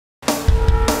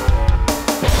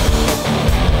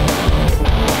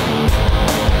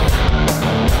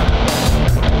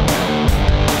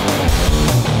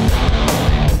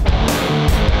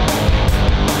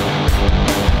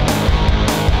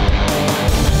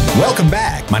Welcome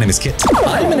back. My name is Kit.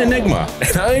 I'm an Enigma.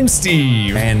 And I'm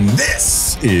Steve. And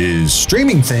this is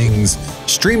Streaming Things,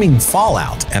 Streaming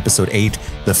Fallout, Episode 8.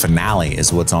 The finale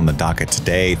is what's on the docket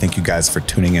today. Thank you guys for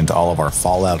tuning into all of our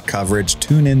Fallout coverage.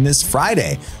 Tune in this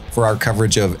Friday for our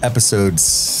coverage of Episode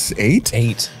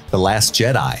 8. The Last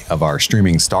Jedi of our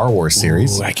streaming Star Wars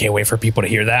series. Ooh, I can't wait for people to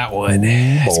hear that one.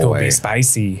 It's going to be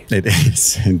spicy. It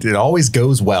is. It always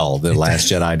goes well, the Last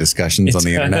Jedi discussions on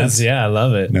the internet. Yeah, I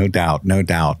love it. No doubt. No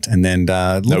doubt. And then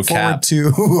look forward to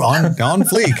on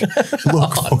fleek.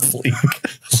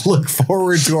 Look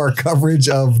forward to our coverage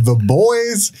of The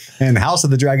Boys and House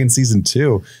of the Dragon Season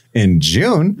 2 in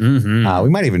June. We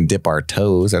might even dip our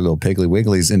toes, our little Piggly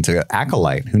Wigglies, into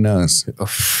Acolyte. Who knows?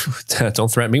 Don't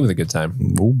threaten me with a good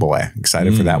time. Oh boy,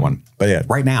 excited for that one. But yeah,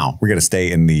 right now we're going to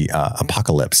stay in the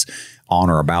apocalypse on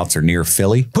or abouts or near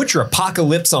Philly. Put your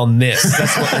apocalypse on this.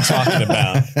 That's what we're talking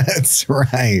about. That's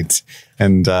right.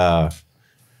 And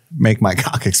make my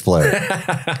cock explode.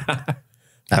 That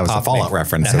was a Fallout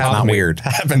reference, so it's not weird.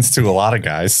 Happens to a lot of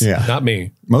guys. Yeah. Not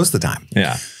me. Most of the time.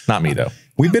 Yeah. Not me, though.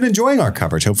 We've been enjoying our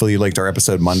coverage. Hopefully you liked our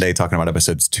episode Monday talking about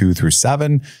episodes 2 through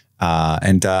 7. I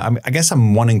guess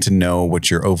I'm wanting to know what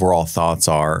your overall thoughts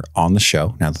are on the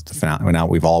show now that the finale, now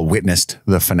we've all witnessed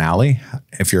the finale,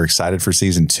 if you're excited for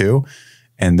season 2.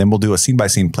 And then we'll do a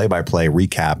scene-by-scene, play-by-play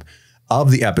recap of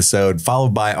the episode,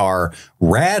 followed by our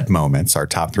Rad Moments, our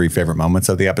top 3 favorite moments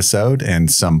of the episode,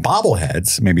 and some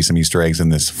bobbleheads, maybe some Easter eggs in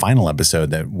this final episode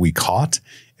that we caught,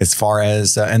 as far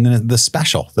as, and then the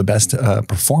special, the best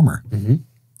performer,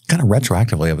 kind of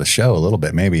retroactively of the show a little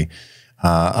bit, maybe,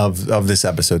 of this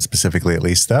episode specifically at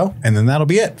least, though. And then that'll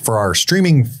be it for our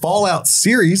streaming Fallout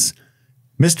series.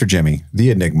 Mr. Jimmy, the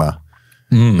Enigma.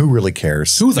 Who really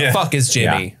cares? Who the fuck is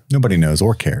Jimmy? Yeah. Nobody knows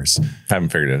or cares. Haven't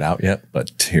figured it out yet, but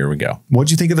here we go.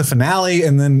 What'd you think of the finale?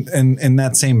 And then in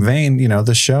that same vein, you know,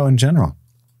 the show in general.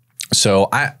 So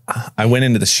I went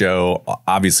into the show,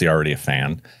 obviously already a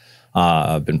fan.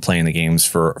 I've been playing the games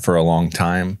for a long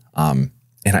time. And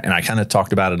I kind of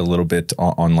talked about it a little bit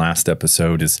on last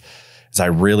episode is I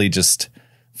really just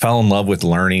fell in love with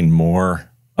learning more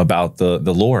about the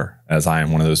lore, as I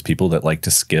am one of those people that like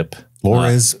to skip. Lore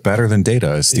is better than data,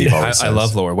 as Steve always says. I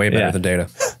love lore, way better than data.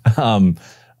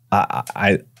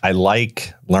 I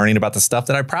like learning about the stuff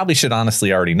that I probably should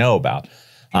honestly already know about.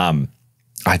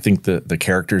 I think the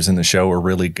characters in the show are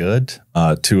really good.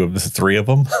 2 of the 3 of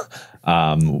them.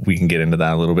 We can get into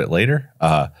that a little bit later.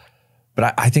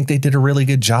 But I think they did a really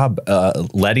good job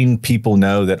letting people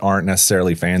know that aren't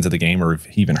necessarily fans of the game or have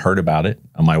even heard about it.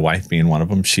 My wife being one of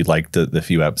them, she liked the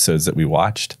few episodes that we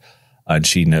watched. And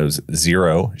she knows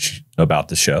zero about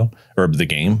the show or the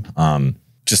game.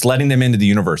 Just letting them into the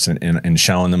universe and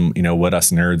showing them, you know, what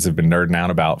us nerds have been nerding out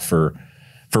about for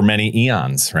many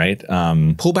eons, right?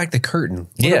 Pull back the curtain.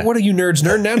 What are you nerds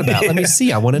nerding out about? Let me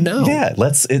see. I want to know. Yeah,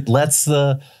 it lets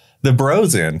the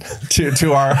bros in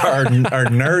to our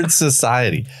nerd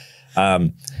society.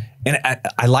 And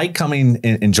I like coming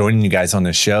and joining you guys on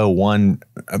this show. One,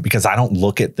 because I don't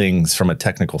look at things from a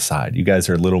technical side. You guys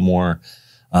are a little more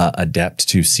adept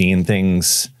to seeing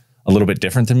things a little bit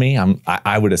different than me.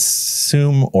 I would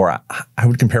assume, or I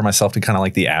would compare myself to kind of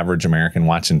like the average American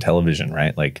watching television,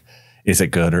 right? Like, is it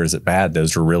good or is it bad?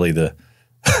 Those are really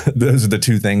those are the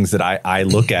 2 things that I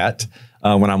look at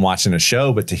when I'm watching a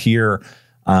show. But to hear,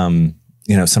 you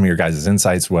know, some of your guys'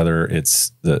 insights, whether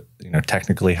it's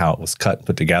technically how it was cut and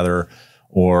put together,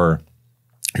 or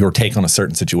your take on a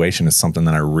certain situation, is something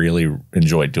that I really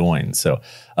enjoy doing. So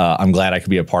I'm glad I could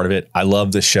be a part of it. I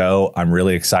love the show. I'm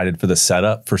really excited for the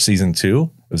setup for season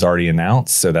 2. It was already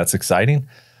announced, so that's exciting.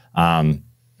 And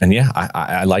yeah,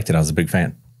 I liked it. I was a big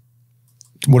fan.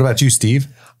 What about you, Steve?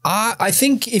 I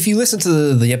think if you listen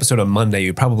to the episode on Monday,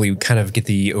 you probably kind of get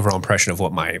the overall impression of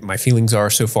what my feelings are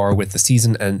so far with the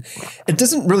season. And it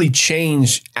doesn't really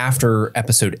change after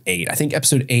episode 8. I think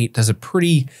episode 8 does a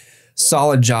pretty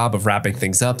solid job of wrapping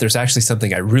things up. There's actually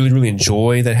something I really, really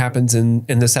enjoy that happens in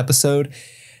this episode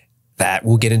that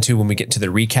we'll get into when we get to the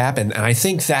recap. And I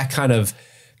think that kind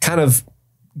of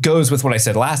goes with what I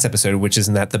said last episode, which is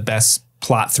that the best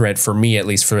plot thread for me, at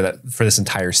least for this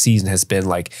entire season, has been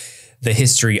like the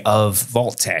history of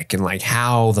Vault Tech and like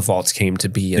how the vaults came to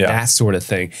be and that sort of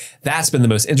thing. That's been the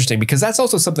most interesting because that's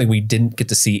also something we didn't get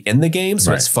to see in the game.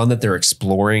 So it's fun that they're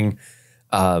exploring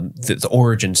the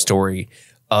origin story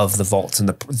of the vaults and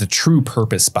the true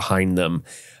purpose behind them,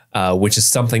 which is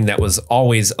something that was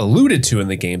always alluded to in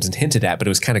the games and hinted at, but it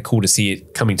was kind of cool to see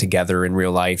it coming together in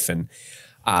real life. And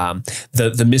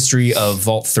the mystery of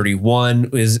Vault 31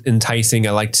 is enticing.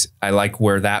 I like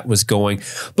where that was going,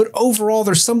 but overall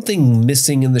there's something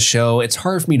missing in the show. It's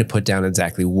hard for me to put down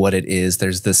exactly what it is.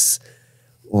 There's this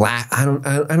I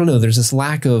don't know. There's this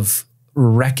lack of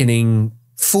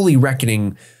fully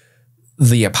reckoning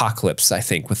the apocalypse, I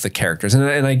think, with the characters.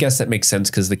 And I guess that makes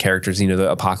sense because the characters, the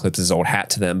apocalypse is old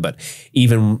hat to them. But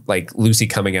even like Lucy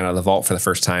coming out of the vault for the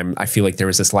first time, I feel like there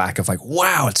was this lack of like,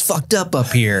 wow, it's fucked up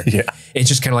here. Yeah. It's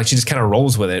just kind of like she just kind of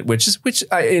rolls with it, which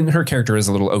in her character is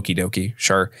a little okie dokie,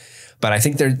 sure. But I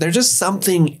think there's just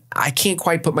something I can't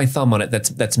quite put my thumb on it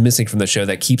that's missing from the show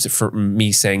that keeps it from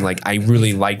me saying like I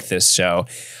really like this show.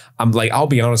 I'm like, I'll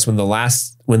be honest, when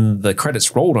the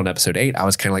credits rolled on episode 8, I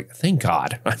was kind of like, thank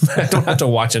God I don't have to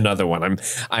watch another one.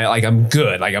 I'm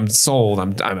good. Like I'm sold.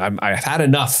 I've had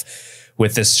enough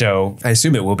with this show. I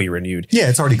assume it will be renewed. Yeah,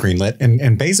 it's already greenlit,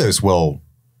 and Bezos will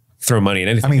throw money at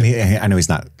anything. I mean, I know he's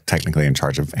not technically in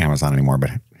charge of Amazon anymore, but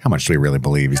how much do we really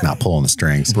believe he's not pulling the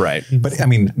strings? Right. But I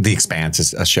mean, The Expanse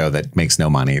is a show that makes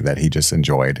no money that he just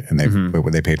enjoyed, and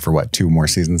they paid for 2 more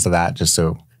seasons of that just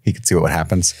so he could see what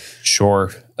happens.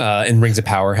 Sure. And Rings of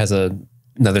Power has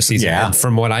another season. Yeah. And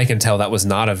from what I can tell, that was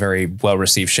not a very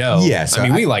well-received show. Yeah. So I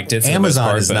mean, we liked it.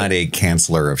 Amazon is not a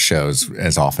canceller of shows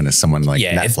as often as someone like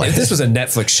Netflix. If this was a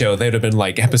Netflix show, they'd have been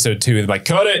like episode 2, they'd be like,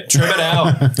 cut it, trim it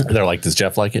out. They're like, does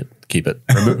Jeff like it? Keep it.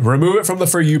 Remove it from the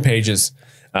For You pages.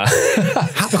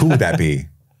 How cool would that be?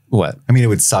 What? I mean, it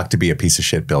would suck to be a piece of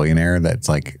shit billionaire that's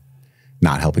like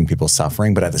not helping people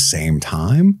suffering, but at the same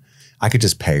time, I could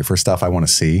just pay for stuff I want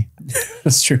to see.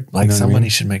 That's true. Like somebody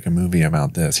should make a movie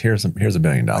about this. Here's $1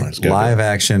 billion. Live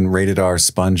action, rated R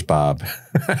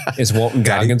SpongeBob. Is Walton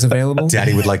Goggins available?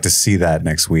 Daddy would like to see that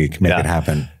next week. Make it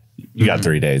happen. You got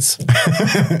 3 days.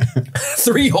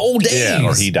 3 whole days. Yeah,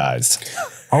 or he dies.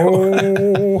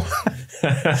 Oh.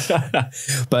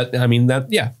 But I mean,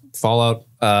 Fallout.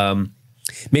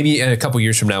 Maybe a couple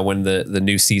years from now, when the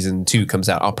new season 2 comes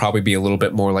out, I'll probably be a little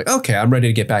bit more like, okay, I'm ready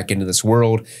to get back into this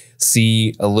world,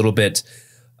 see a little bit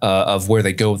of where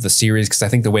they go with the series, because I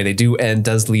think the way they do end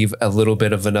does leave a little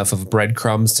bit of enough of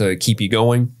breadcrumbs to keep you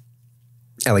going,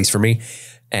 at least for me.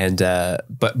 And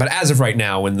but as of right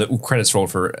now, when the credits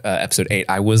rolled for episode 8,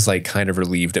 I was like kind of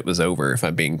relieved it was over, if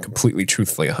I'm being completely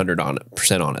truthfully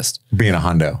 100% honest. Being a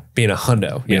hundo. Being a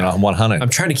hundo. You know, 100. I'm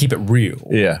trying to keep it real.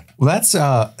 Yeah. Well, that's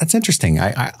interesting.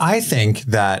 I think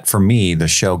that for me, the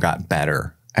show got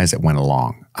better as it went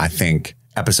along. I think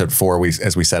episode 4,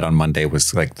 as we said on Monday,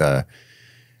 was like the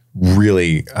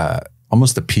really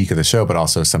almost the peak of the show, but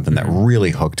also something that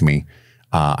really hooked me.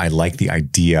 I like the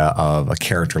idea of a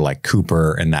character like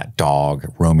Cooper and that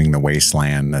dog roaming the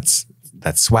wasteland.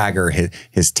 That swagger,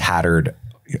 his tattered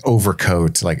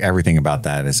overcoat, like everything about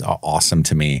that is awesome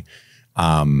to me.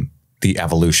 The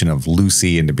evolution of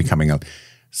Lucy into becoming a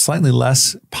slightly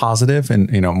less positive and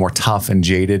more tough and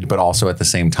jaded, but also at the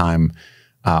same time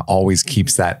always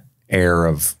keeps that air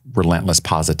of relentless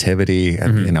positivity.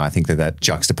 And, I think that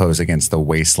juxtaposed against the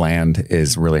wasteland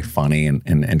is really funny and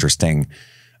interesting.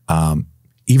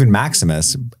 Even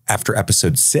Maximus, after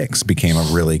episode 6, became a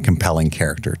really compelling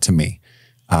character to me.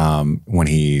 When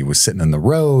he was sitting in the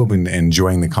robe and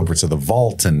enjoying the comforts of the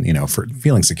vault and, for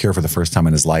feeling secure for the first time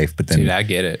in his life. But then, Dude, I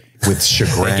get it. With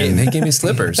chagrin. They gave me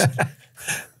slippers.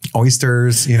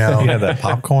 Oysters, Yeah, that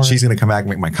popcorn. She's going to come back and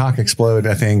make my cock explode,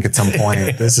 I think, at some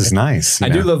point. This is nice. I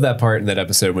do love that part in that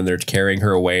episode when they're carrying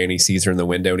her away and he sees her in the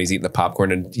window and he's eating the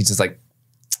popcorn and he's just like,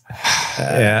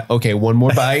 yeah. Okay, 1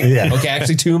 more bite. Yeah. Okay,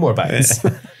 actually 2 more bites.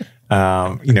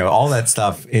 All that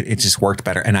stuff, it just worked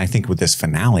better. And I think with this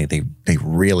finale, they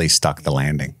really stuck the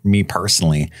landing. Me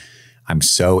personally, I'm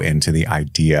so into the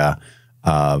idea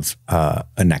of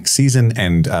a next season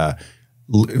and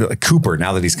Cooper,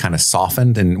 now that he's kind of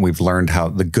softened and we've learned how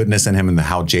the goodness in him and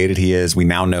how jaded he is, we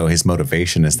now know his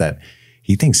motivation is that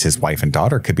he thinks his wife and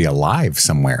daughter could be alive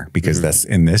somewhere because that's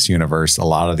in this universe. A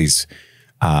lot of these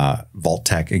Vault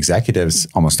Tech executives,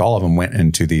 almost all of them went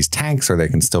into these tanks or they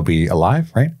can still be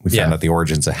alive, right? We found out the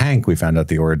origins of Hank. We found out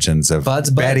the origins of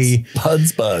Betty.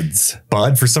 Buds.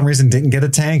 Bud, for some reason, didn't get a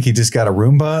tank. He just got a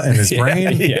Roomba in his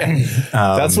brain. Yeah.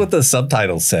 That's what the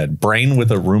subtitle said. Brain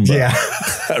with a Roomba.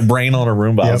 Yeah. Brain on a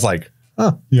Roomba. Yep. I was like,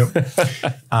 huh. Yep.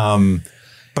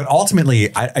 But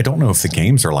ultimately, I don't know if the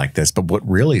games are like this, but what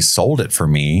really sold it for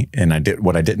me, and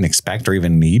what I didn't expect or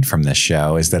even need from this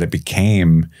show, is that it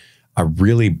became a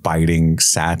really biting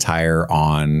satire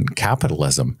on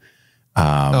capitalism.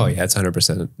 It's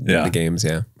 100% the games.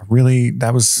 Yeah. Really,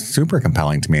 that was super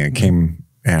compelling to me. It came,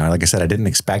 like I said, I didn't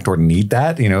expect or need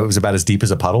that. It was about as deep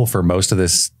as a puddle for most of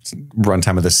this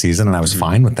runtime of this season. And I was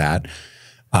fine with that.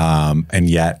 And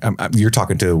yet you're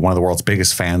talking to one of the world's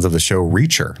biggest fans of the show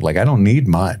Reacher. Like, I don't need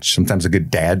much. Sometimes a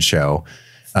good dad show,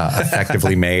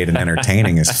 effectively made and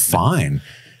entertaining is fine.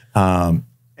 And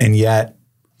yet,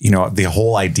 the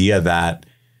whole idea that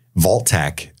Vault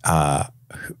Tech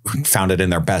found it in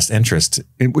their best interest,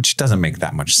 which doesn't make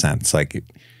that much sense. Like,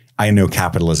 I know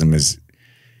capitalism is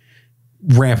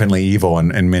rampantly evil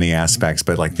in many aspects,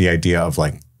 but like the idea of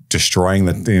like destroying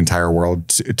the entire world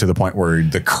to the point where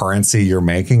the currency you're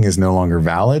making is no longer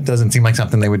valid doesn't seem like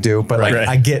something they would do. But like,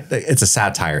 I get it's a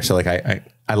satire. So like,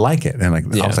 I like it. And like,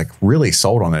 I was like really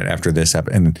sold on it after this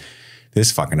and this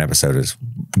fucking episode is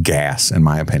gas in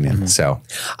my opinion. So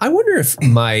I wonder if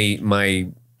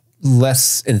my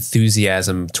less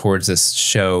enthusiasm towards this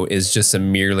show is just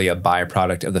merely a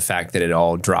byproduct of the fact that it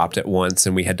all dropped at once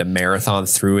and we had to marathon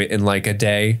through it in like a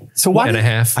day and a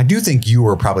half. I do think you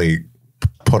were probably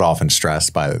put off and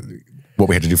stressed by what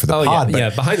we had to do for the pod. Yeah,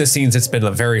 behind the scenes, it's been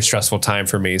a very stressful time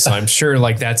for me. So I'm sure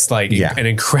like that's like an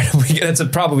incredibly,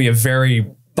 probably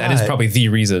the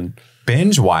reason.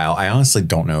 Binge while, I honestly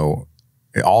don't know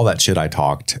all that shit I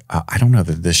talked. I don't know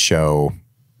that this show,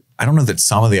 I don't know that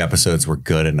some of the episodes were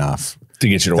good enough to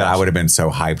get you to watch. I would have been so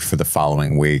hyped for the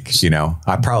following week. You know,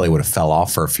 I probably would have fell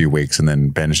off for a few weeks and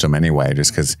then binged them anyway,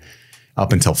 just because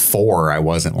up until 4, I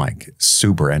wasn't like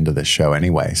super into this show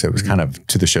anyway. So it was kind of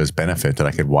to the show's benefit that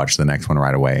I could watch the next one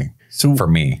right away. So for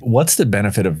me, what's the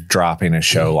benefit of dropping a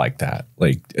show like that?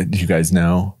 Like, do you guys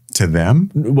know? To them?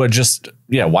 Well,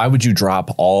 why would you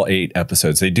drop all 8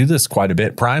 episodes? They do this quite a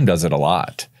bit. Prime does it a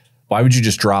lot. Why would you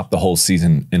just drop the whole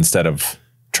season instead of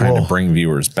trying to bring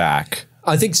viewers back?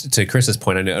 I think to Chris's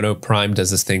point, I know Prime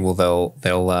does this thing where they'll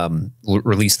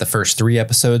release the first 3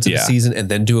 episodes of the season and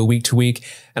then do a week to week.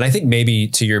 And I think maybe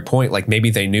to your point, like maybe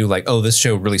they knew like, oh, this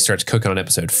show really starts cooking on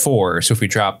episode 4. So if we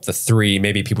drop the 3,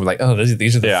 maybe people were like, oh,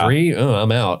 these are the 3. Oh,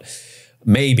 I'm out.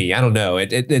 Maybe, I don't know.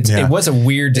 It was a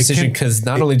weird decision because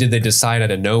not only did they decide out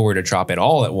of nowhere to drop it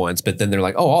all at once, but then they're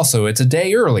like, oh, also it's a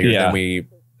day earlier than we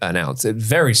announced. It's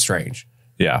very strange.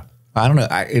 Yeah. I don't know.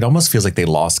 It almost feels like they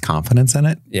lost confidence in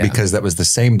it because that was the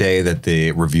same day that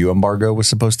the review embargo was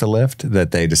supposed to lift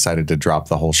that they decided to drop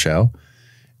the whole show.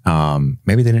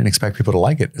 Maybe they didn't expect people to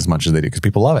like it as much as they do because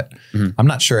people love it. I'm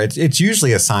not sure. It's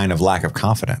usually a sign of lack of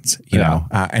confidence, you know?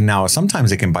 And now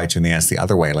sometimes it can bite you in the ass the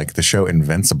other way. Like the show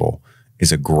Invincible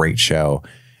is a great show.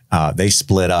 They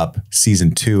split up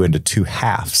season 2 into 2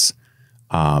 halves.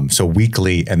 So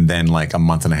weekly and then like a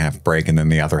month and a half break and then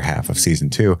the other half of season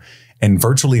 2. And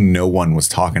virtually no one was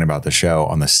talking about the show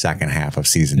on the second half of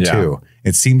season 2.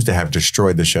 It seems to have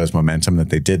destroyed the show's momentum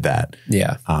that they did that.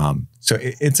 Yeah. So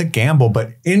it's a gamble,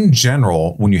 but in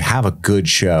general, when you have a good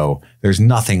show, there's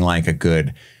nothing like a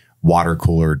good water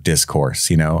cooler discourse,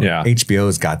 you know?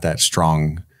 HBO's got that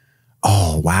strong,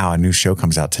 oh, wow, a new show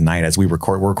comes out tonight as we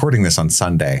record. We're recording this on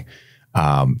Sunday.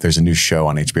 There's a new show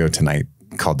on HBO tonight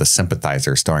called The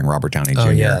Sympathizer starring Robert Downey Jr. Oh,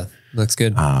 yeah. Looks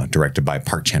good. Directed by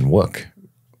Park Chan-wook,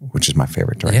 which is my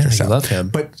favorite director. Yeah, I love him.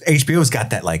 But HBO's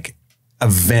got that like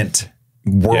event,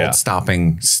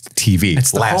 world-stopping TV.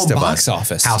 It's the Last home of box Us,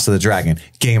 office. House of the Dragon,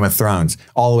 Game of Thrones,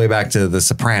 all the way back to The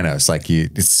Sopranos. Like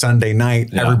it's Sunday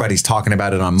night, everybody's talking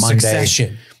about it on Monday.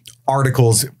 Succession.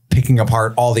 Articles picking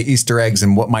apart all the Easter eggs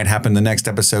and what might happen the next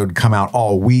episode come out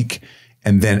all week.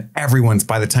 And then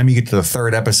by the time you get to the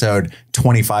 3rd episode,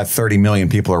 25, 30 million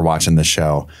people are watching the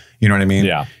show. You know what I mean?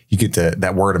 Yeah. You get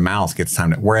that word of mouth gets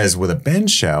time to, whereas with a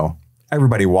binge show,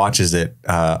 everybody watches it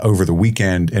over the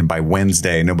weekend. And by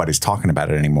Wednesday, nobody's talking about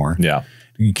it anymore. Yeah.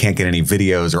 You can't get any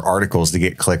videos or articles to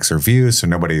get clicks or views. So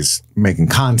nobody's making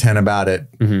content about it.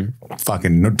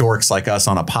 Fucking dorks like us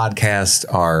on a podcast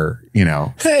are, you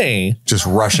know, just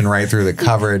rushing right through the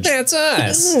coverage. That's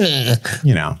us.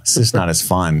 You know, it's just not as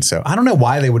fun. So I don't know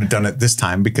why they would have done it this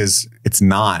time because it's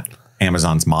not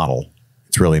Amazon's model.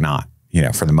 It's really not. You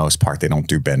know, for the most part, they don't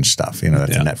do binge stuff. You know,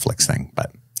 that's a Netflix thing.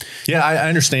 But yeah, I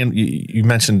understand. You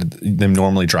mentioned them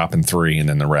normally dropping 3 and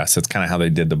then the rest. That's kind of how they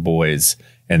did The Boys.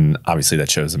 And obviously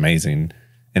that show is amazing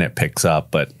and it picks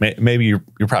up. But maybe you're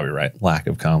probably right. Lack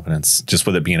of confidence. Just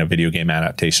with it being a video game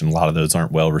adaptation, a lot of those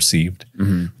aren't well received.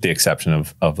 The exception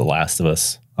of The Last of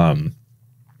Us. I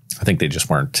think they just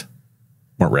weren't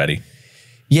ready.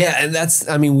 Yeah, and that's,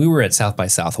 I mean, we were at South by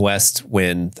Southwest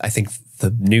when I think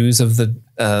the news of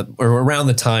or around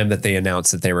the time that they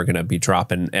announced that they were going to be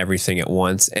dropping everything at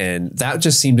once. And that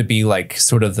just seemed to be like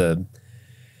sort of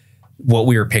what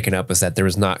we were picking up was that there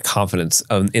was not confidence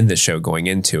in the show going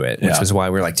into it, which was why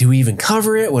we were like, do we even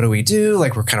cover it? What do we do?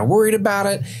 Like, we're kind of worried about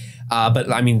it.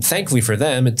 But I mean, thankfully for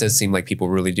them, it does seem like people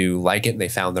really do like it and they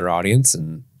found their audience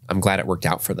and I'm glad it worked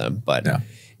out for them. But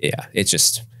yeah, it's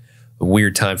just a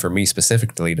weird time for me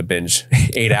specifically to binge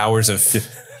 8 hours of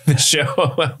the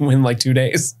show in like 2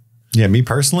 days. Yeah, me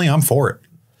personally, I'm for it.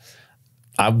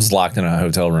 I was locked in a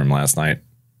hotel room last night.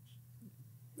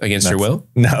 Against your will?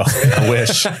 No, I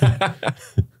wish.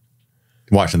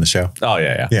 Watching the show. Oh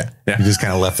yeah. Yeah. You just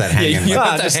kind of left that hanging. You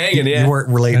left that hanging, You weren't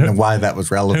relating to why that was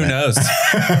relevant. Who knows?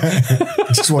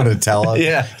 Just wanted to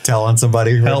tell on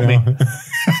somebody. Help right me.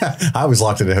 I was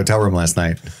locked in a hotel room last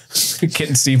night. Kit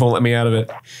and Steve won't let me out of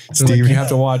it. Steve, you have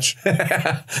to watch.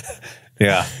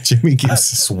 Yeah. Jimmy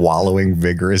keeps swallowing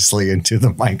vigorously into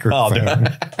the microphone.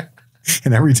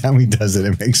 And every time he does it,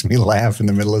 it makes me laugh in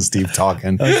the middle of Steve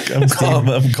talking. I'm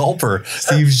gulper.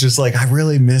 Steve's just like, I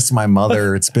really miss my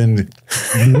mother. It's been...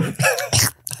 I'm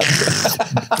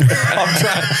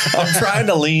trying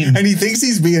to lean. And he thinks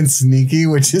he's being sneaky,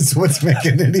 which is what's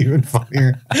making it even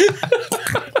funnier.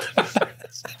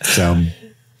 So,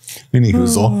 any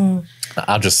hoozle.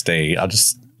 I'll just stay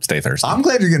thirsty. I'm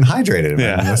glad you're getting hydrated,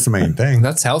 man. Yeah. That's the main thing.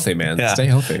 That's healthy, man. Yeah. Stay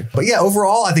healthy. But yeah,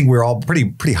 overall, I think we're all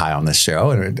pretty high on this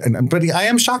show. But I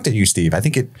am shocked at you, Steve. I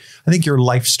think your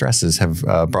life stresses have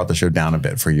brought the show down a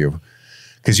bit for you.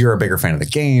 Because you're a bigger fan of the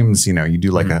games, you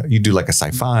do like a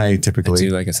sci-fi typically. I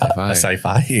do like a sci-fi.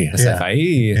 Sci-fi. Sci-fi.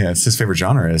 Yeah, it's his favorite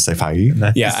genre is sci-fi.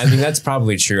 Nice. Yeah, I mean that's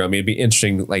probably true. I mean, it'd be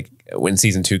interesting, like when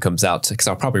season 2 comes out, because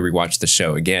I'll probably rewatch the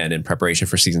show again in preparation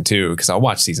for season 2, because I'll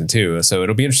watch season 2. So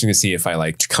it'll be interesting to see if I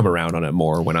like come around on it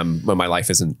more when my life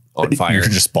isn't on fire. You're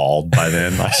just bald by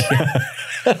then.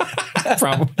 I've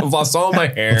lost all my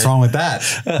hair. What's wrong with that?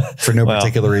 For no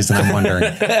particular reason, I'm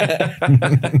wondering.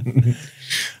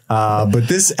 But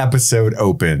this episode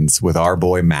opens with our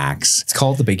boy Max. It's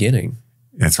called The Beginning.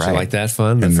 That's right. I like that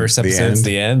fun. The first episode's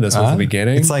the end. This one's the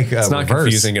beginning. It's like it's not reverse.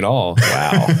 confusing at all.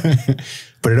 Wow.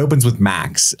 But it opens with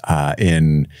Max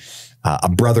in a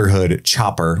Brotherhood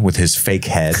chopper with his fake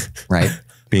head, right?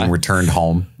 Being returned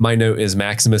home. My note is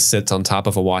Maximus sits on top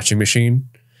of a washing machine.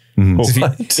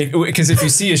 Because if you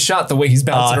see a shot, the way he's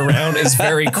bouncing around is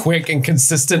very quick and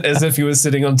consistent, as if he was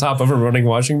sitting on top of a running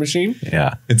washing machine.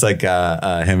 Yeah. It's like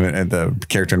him and the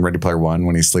character in Ready Player One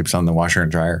when he sleeps on the washer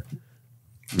and dryer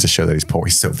to show that he's poor.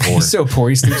 He's so poor. He's so poor.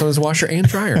 He sleeps on his washer and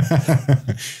dryer.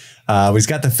 He's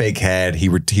got the fake head.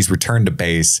 He's returned to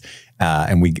base.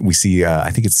 And we see,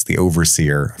 I think it's the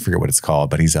overseer. I forget what it's called,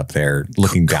 but he's up there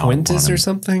looking down Quintus on him. or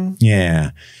something?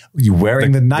 Yeah. You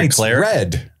wearing the knight's cleric?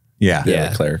 red. Yeah.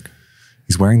 The cleric.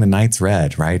 He's wearing the knight's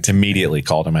red, right? Immediately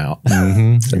called him out.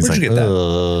 He's Where'd like, you get that?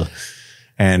 "Ugh."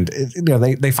 And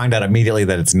they find out immediately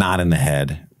that it's not in the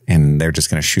head, and they're just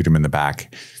going to shoot him in the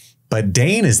back. But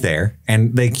Dane is there,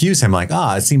 and they accuse him like,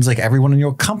 it seems like everyone in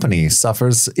your company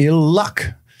suffers ill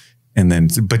luck.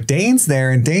 But Dane's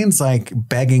there, and Dane's like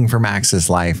begging for Max's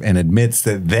life and admits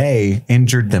that they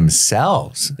injured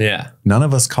themselves. Yeah. None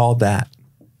of us called that.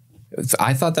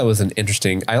 I thought that was an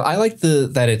interesting. I like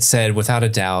that it said without a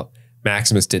doubt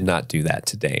Maximus did not do that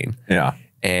to Dane. Yeah.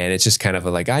 And it's just kind of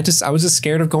like I was just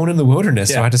scared of going in the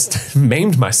wilderness, so I just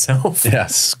maimed myself. Yeah.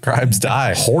 Scribes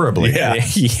die Horribly. Yeah.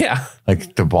 Yeah.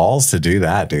 Like the balls to do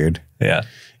that, dude. Yeah.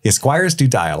 Yeah, squires do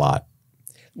die a lot.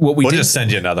 We'll just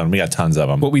send you another one. We got tons of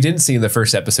them. What we didn't see in the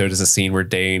first episode is a scene where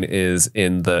Dane is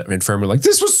in the infirmary like,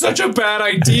 this was such a bad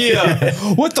idea.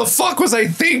 What the fuck was I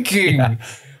thinking? Yeah.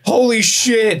 Holy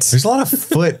shit. There's a lot of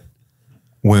foot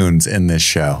wounds in this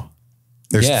show.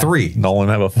 There's 3. Nolan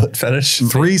have a foot fetish.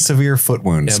 3 severe foot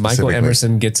wounds. Yeah, Michael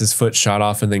Emerson gets his foot shot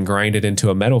off and then grinded into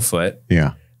a metal foot.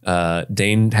 Yeah.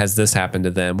 Dane has this happen to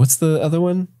them. What's the other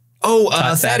one? Oh,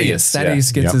 Thaddeus.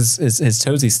 Thaddeus gets his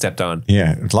toesies stepped on.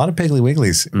 Yeah. A lot of Piggly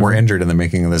Wigglies were injured in the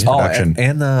making of this production.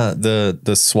 And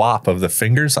the swap of the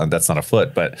fingers. That's not a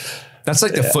foot, but that's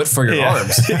like the foot for your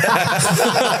arms.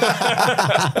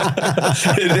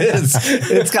 It is.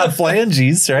 It's got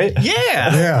phalanges, right?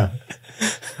 Yeah. Yeah.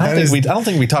 I don't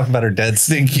think we talked about her dead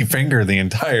stinky finger the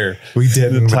entire. We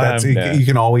didn't. time. You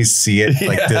can always see it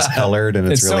like discolored,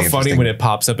 and it's really so funny when it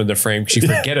pops up in the frame. You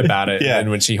forget about it, and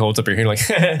when she holds up your hand, like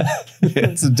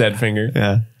it's a dead finger.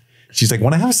 Yeah. She's like,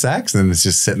 "Want to have sex?" And it's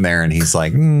just sitting there, and he's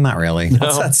like, "Not really."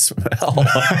 What's that smell?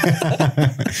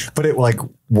 But it like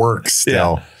works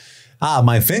still. Yeah.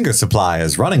 My finger supply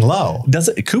is running low. Does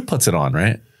it? Coop puts it on,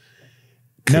 right?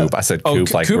 Coop. I said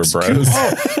Coop like we're bros.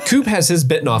 Coop has his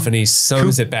bitten off and he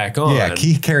sews it back on. Yeah,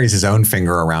 he carries his own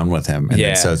finger around with him and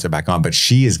then sews it back on. But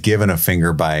she is given a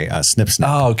finger by Snip Snip.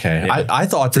 Oh, okay. Yeah. I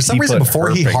thought for some reason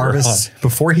before he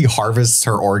harvests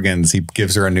her organs, he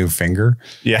gives her a new finger.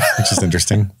 Yeah, which is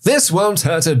interesting. This won't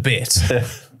hurt a bit.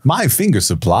 My finger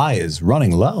supply is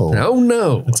running low. Oh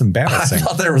no, that's embarrassing. I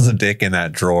thought there was a dick in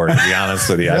that drawer. To be honest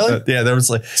with you, really? There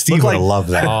was like Steve would love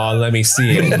that. Oh, let me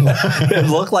see it. It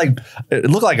looked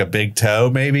like a big toe,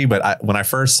 maybe. But when I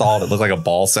first saw it, it looked like a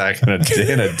ball sack and a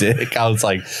dick. I was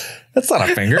like, that's not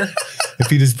a finger.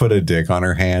 If you just put a dick on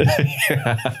her hand,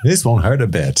 this won't hurt a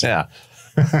bit. Yeah.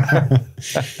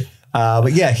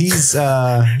 But yeah, he's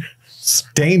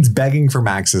Dane's begging for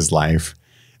Max's life.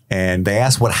 And they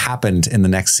ask what happened in the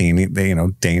next scene. They,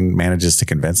 Dane manages to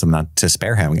convince them not to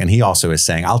spare him. And he also is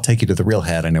saying, I'll take you to the real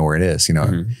head. I know where it is.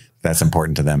 That's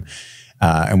important to them.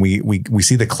 And we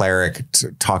see the cleric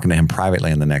talking to him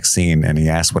privately in the next scene. And he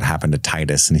asks what happened to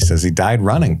Titus. And he says he died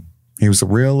running. He was a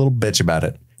real little bitch about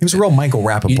it. He was a real Michael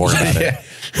Rappaport about it.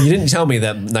 You didn't tell me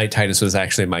that Knight Titus was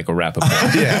actually Michael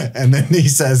Rappaport. Yeah. And then he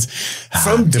says,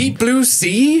 from Deep Blue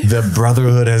Sea, the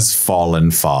Brotherhood has fallen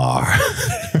far.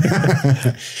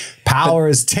 Power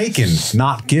is taken,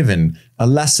 not given. A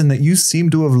lesson that you seem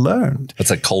to have learned.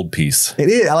 That's a cold piece. It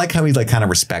is. I like how he kind of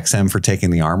respects him for taking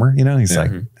the armor. He's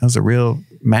like, that was a real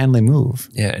manly move.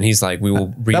 Yeah. And he's like, we will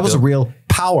rebuild. That was a real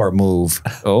power move.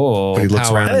 Oh, but he looks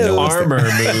around and armor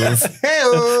move.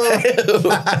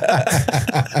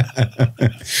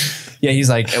 Yeah. He's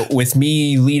like, with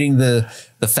me leading the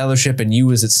fellowship and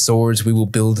you as its swords, we will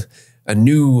build a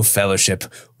new fellowship.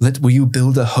 Will you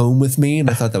build a home with me? And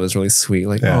I thought that was really sweet.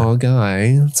 Like, oh,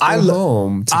 guy, let's go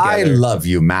home together. I love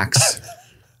you, Max.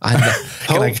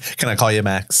 Can I call you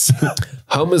Max?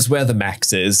 Home is where the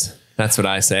Max is. That's what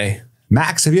I say.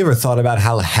 Max, have you ever thought about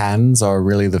how hands are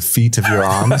really the feet of your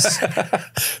arms?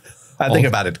 I think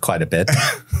about it quite a bit.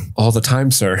 All the time,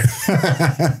 sir.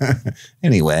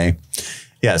 Anyway.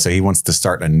 Yeah, so he wants to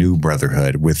start a new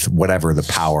brotherhood with whatever the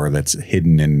power that's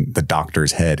hidden in the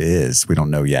doctor's head is. We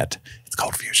don't know yet. It's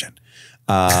called fusion.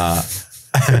 I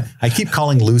keep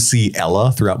calling Lucy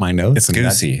Ella throughout my notes. It's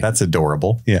Goosey. That's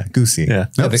adorable. Yeah, Goosey. Yeah.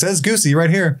 Nope, it says Goosey right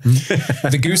here.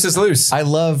 The goose is loose. I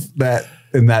love that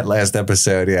in that last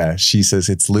episode. Yeah, she says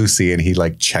it's Lucy and he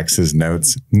checks his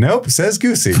notes. Nope, says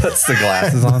Goosey. Puts the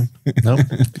glasses on. Nope,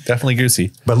 definitely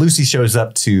Goosey. But Lucy shows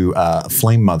up to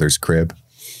Flame Mother's crib.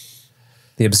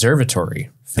 The observatory,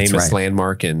 famous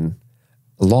landmark in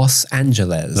Los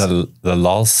Angeles. The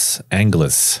Los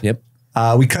Angeles. Yep.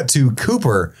 We cut to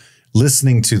Cooper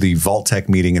listening to the Vault-Tec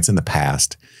meeting. It's in the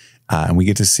past. And we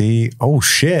get to see, oh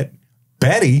shit,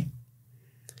 Betty.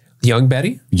 Young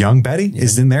Betty? Young Betty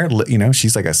is in there.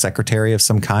 She's like a secretary of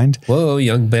some kind. Whoa,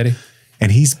 young Betty.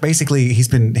 And he's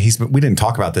been, we didn't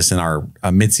talk about this in our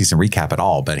mid-season recap at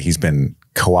all, but he's been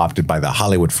co-opted by the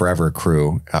Hollywood Forever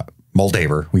crew.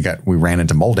 Moldaver. We ran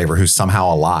into Moldaver, who's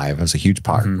somehow alive. It was a huge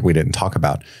part we didn't talk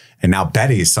about. And now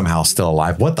Betty's somehow still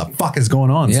alive. What the fuck is going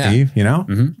on, Steve?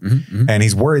 And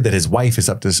he's worried that his wife is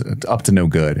up to no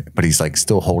good, but he's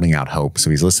still holding out hope. So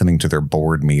he's listening to their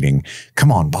board meeting. Come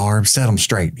on, Barb, set them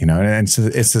straight. And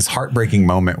it's this heartbreaking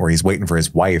moment where he's waiting for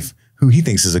his wife, who he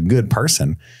thinks is a good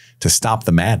person, to stop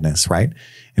the madness, right?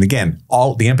 And again,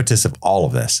 all the impetus of all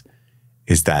of this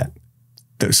is that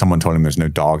someone told him there's no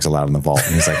dogs allowed in the vault.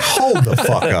 And he's like, hold the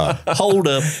fuck up. Hold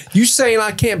up. You saying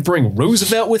I can't bring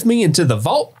Roosevelt with me into the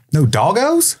vault? No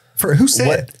doggos? For who said?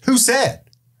 What? Who said?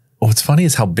 What's funny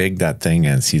is how big that thing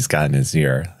is he's got in his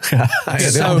ear.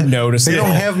 So noticeable. They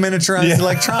don't have miniaturized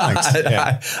electronics.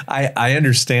 I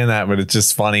understand that, but it's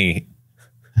just funny.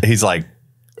 He's like,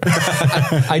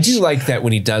 I do like that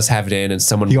when he does have it in and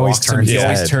someone He always walks him, turns he his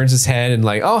always head. turns his head and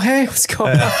oh, hey, what's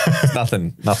going on?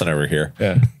 nothing over here.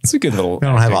 Yeah. It's a good little. I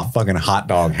don't have a fucking hot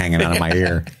dog hanging out of my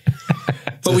ear.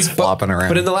 But flopping around.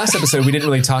 But in the last episode, we didn't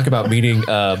really talk about meeting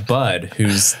Bud,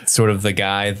 who's sort of the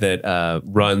guy that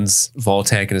runs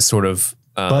Vault-Tec and is sort of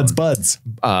Buds.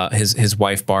 His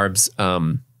wife Barb's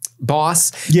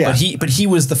boss. Yeah. But he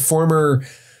was the former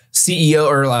CEO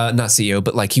or not CEO,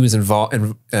 but he was involved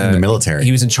in the military.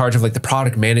 He was in charge of the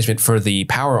product management for the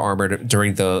power armor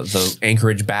during the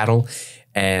Anchorage battle.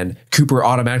 And Cooper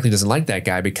automatically doesn't like that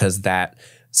guy because that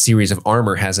series of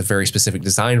armor has a very specific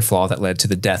design flaw that led to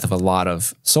the death of a lot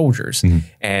of soldiers.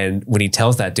 And when he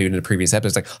tells that dude in the previous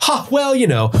episode, it's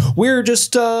we're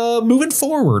just moving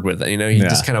forward with it. He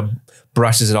just kind of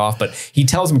brushes it off, but he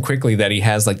tells him quickly that he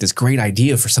has this great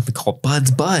idea for something called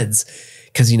Buds.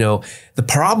 Because, the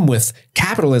problem with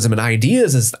capitalism and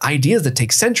ideas is ideas that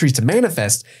take centuries to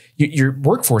manifest, your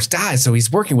workforce dies. So he's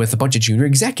working with a bunch of junior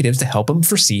executives to help him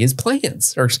foresee his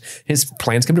plans or his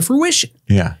plans come to fruition.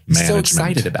 Yeah. He's so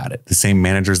excited about it. The same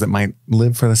managers that might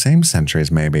live for the same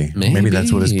centuries, maybe. Maybe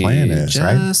that's what his plan is,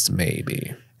 right? Just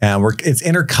maybe. And it's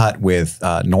intercut with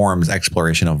Norm's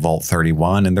exploration of Vault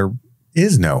 31, and there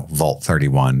is no Vault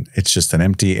 31. It's just an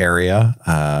empty area.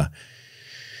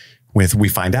 We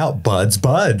find out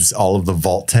Buds, all of the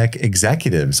Vault-Tec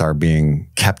executives are being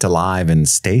kept alive in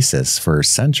stasis for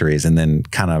centuries and then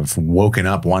kind of woken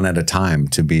up one at a time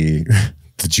to be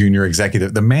the junior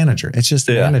executive, the manager. It's just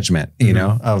the management, you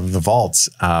know, of the vaults.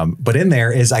 But in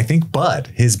there is, I think, Bud,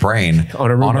 his brain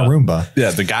on a Roomba.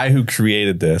 Yeah, the guy who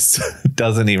created this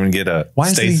doesn't even get a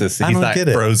stasis. He's not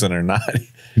frozen or not.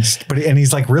 And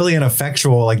he's like really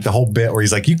ineffectual, like the whole bit where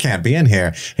he's like, you can't be in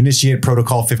here. Initiate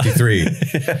protocol 53.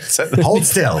 Hold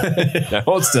still.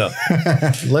 Hold still.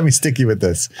 Let me stick you with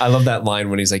this. I love that line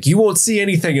when he's like, you won't see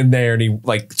anything in there. And he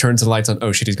like turns the lights on.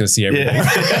 Oh shit, he's going to see everything.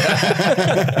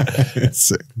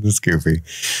 It's goofy.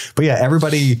 But yeah,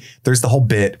 everybody, there's the whole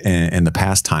bit in the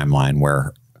past timeline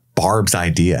where Barb's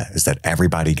idea is that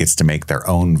everybody gets to make their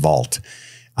own vault.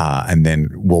 And then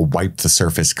we'll wipe the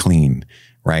surface clean.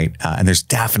 Right. And there's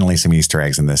definitely some Easter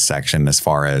eggs in this section as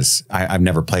far as I've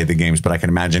never played the games, but I can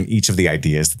imagine each of the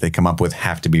ideas that they come up with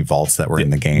have to be vaults that were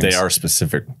in the games. They are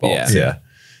specific vaults. Yeah.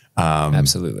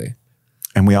 Absolutely.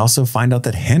 And we also find out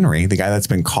that Henry, the guy that's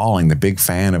been calling, the big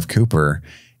fan of Cooper,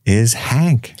 is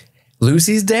Hank.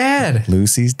 Lucy's dad.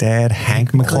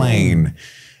 Hank McLean.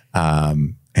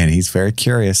 And he's very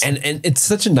curious. And it's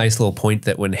such a nice little point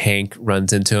that when Hank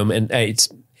runs into him, and it's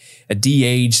a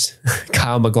de-aged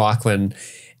Kyle MacLachlan,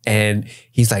 and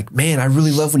he's like, man, I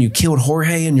really love when you killed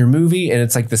Jorge in your movie. And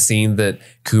it's like the scene that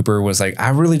Cooper was like, I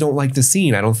really don't like the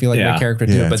scene. I don't feel like my character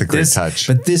did it.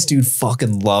 But this dude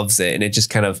fucking loves it. And it just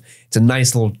kind of, it's a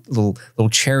nice little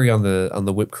cherry on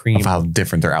the whipped cream. Of how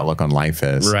different their outlook on life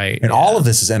is. Right. And all of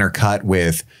this is intercut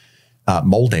with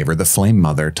Moldaver, the flame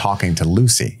mother, talking to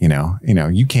Lucy. You know,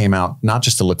 you came out not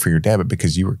just to look for your dad, but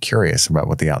because you were curious about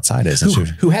what the outside is.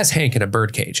 Who has Hank in a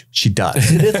birdcage? She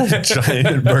does. It is a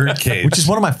giant birdcage, which is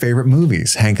one of my favorite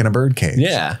movies, Hank in a birdcage.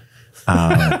 Yeah.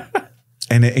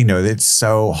 And it's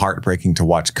so heartbreaking to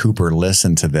watch Cooper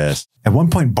listen to this. At one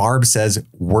point, Barb says,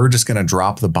 we're just going to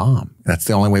drop the bomb. That's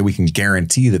the only way we can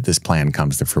guarantee that this plan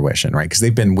comes to fruition, right? Because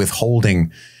they've been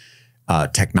withholding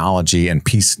technology and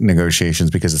peace negotiations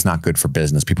because it's not good for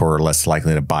business. People are less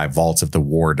likely to buy vaults if the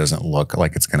war doesn't look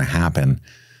like it's going to happen.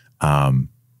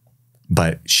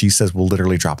 But she says we'll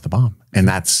literally drop the bomb, and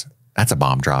that's a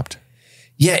bomb dropped.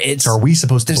 Yeah, So are we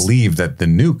supposed to believe that the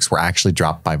nukes were actually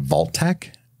dropped by Vault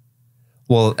Tech?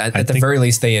 Well, at the very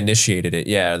least, they initiated it.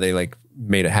 Yeah, they like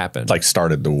made it happen. Like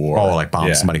started the war. Oh, like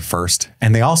bombed somebody first,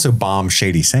 and they also bombed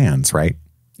Shady Sands, right?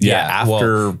 Yeah,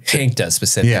 after Hank does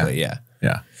specifically. Yeah.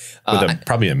 With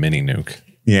probably a mini nuke.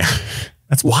 Yeah.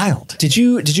 That's wild. Did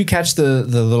you catch the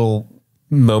little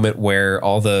moment where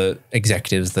all the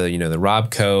executives, the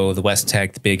Robco, the West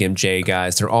Tech, the big MJ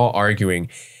guys, they're all arguing,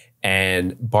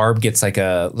 and Barb gets like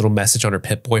a little message on her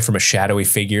Pip-Boy from a shadowy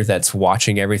figure that's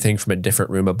watching everything from a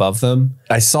different room above them.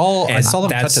 I saw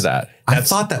them cut to that. I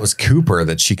thought that was Cooper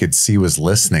that she could see was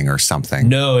listening or something.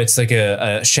 No, it's like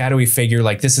a shadowy figure.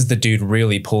 Like this is the dude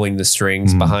really pulling the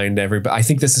strings behind everybody. I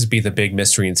think this is be the big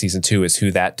mystery in season 2 is who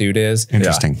that dude is.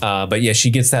 Interesting. But yeah, she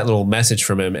gets that little message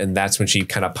from him, and that's when she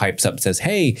kind of pipes up and says,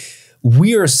 hey,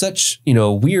 we are such,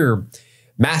 we're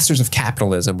masters of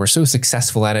capitalism. We're so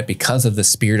successful at it because of the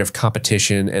spirit of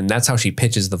competition. And that's how she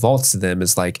pitches the vaults to them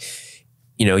is like,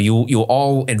 you'll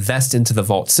all invest into the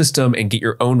vault system and get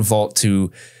your own vault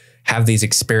to have these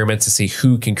experiments to see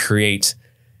who can create.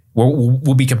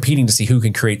 We'll be competing to see who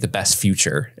can create the best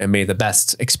future, and may the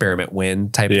best experiment win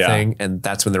type of thing. And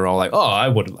that's when they're all like, oh, I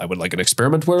would like an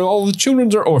experiment where all the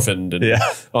children are orphaned and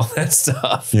all that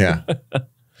stuff. Yeah.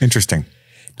 Interesting.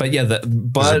 But yeah,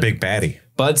 Bud, a big baddie.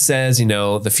 Bud says,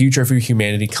 the future of your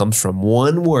humanity comes from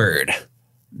one word: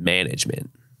 management.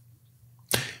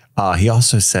 He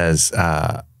also says,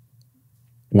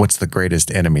 what's the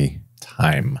greatest enemy?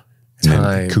 Time. And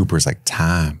then Cooper's like,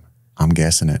 time. I'm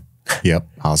guessing it. Yep,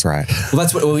 I was right. Well,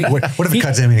 that's what if it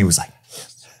cuts him and he was like,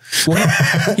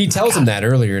 well, he tells him that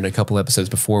earlier in a couple episodes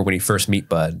before when he first meets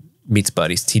Bud.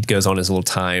 He goes on his little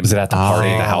time. Was it at the party,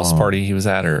 the house party he was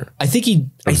at, or I think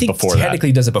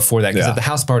technically does it before that because at the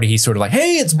house party he's sort of like,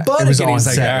 hey, it's Bud. It was and he's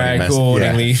like, all right, cool,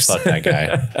 and he leaves. Fuck that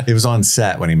guy. It was on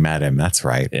set when he met him. That's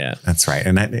right. Yeah, that's right.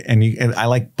 And I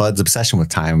like Bud's obsession with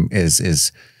time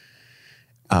is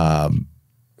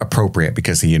appropriate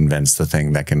because he invents the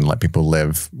thing that can let people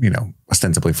live,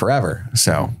 ostensibly forever.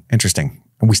 So interesting.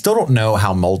 And we still don't know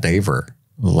how Moldaver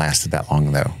lasted that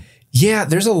long, though. Yeah,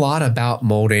 there's a lot about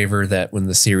Moldaver that when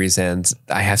the series ends,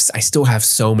 I still have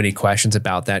so many questions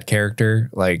about that character.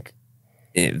 Like,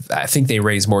 I think they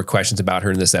raise more questions about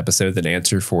her in this episode than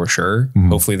answer for sure.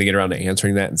 Hopefully they get around to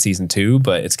answering that in season 2,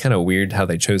 but it's kind of weird how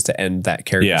they chose to end that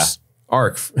character's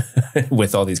arc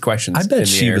with all these questions. I bet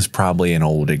she was probably an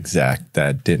old exec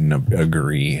that didn't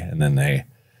agree, and then they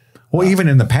Well, even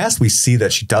in the past, we see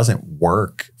that she doesn't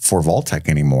work for Vault-Tec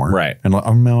anymore. Right. And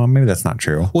maybe that's not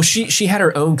true. Well, she had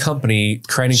her own company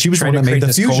creating. She was the trying one to that made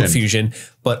create the this cold fusion,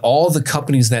 but all the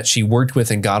companies that she worked with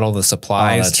and got all the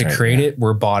supplies to create it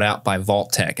were bought out by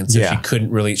Vault-Tec, and so she couldn't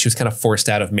really. She was kind of forced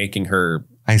out of making her.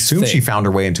 I assume she found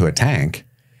her way into a tank.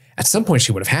 At some point,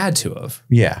 she would have had to have.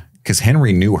 Yeah, because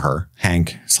Henry knew her.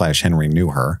 Hank/Henry knew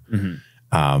her.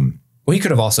 Well, he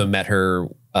could have also met her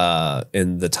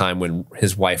in the time when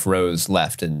his wife Rose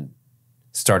left and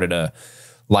started a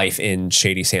life in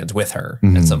Shady Sands with her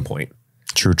at some point.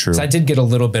 True. So I did get a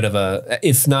little bit of a,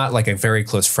 if not like a very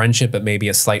close friendship, but maybe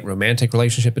a slight romantic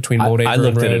relationship between Moldaver I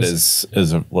looked and at it Rose.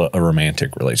 as a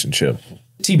romantic relationship.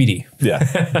 TBD. Yeah.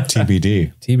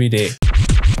 TBD. TBD.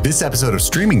 This episode of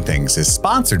Streaming Things is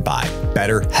sponsored by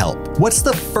BetterHelp. What's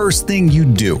the first thing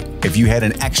you'd do if you had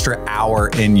an extra hour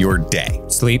in your day?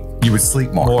 Sleep. You would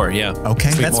sleep more. More, yeah.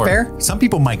 Okay, Sleep that's more. fair. Some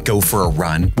people might go for a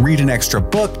run, read an extra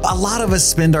book. A lot of us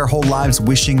spend our whole lives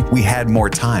wishing we had more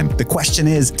time. The question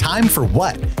is, time for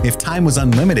what? If time was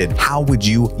unlimited, how would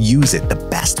you use it? The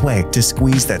best way to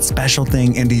squeeze that special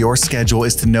thing into your schedule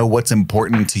is to know what's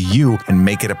important to you and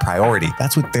make it a priority.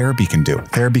 That's what therapy can do.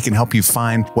 Therapy can help you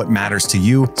find what matters to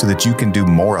you so that you can do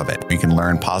more of it. You can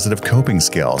learn positive coping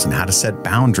skills and how to set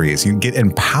boundaries. You can get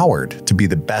empowered to be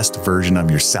the best version of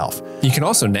yourself. You can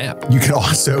also nap. You can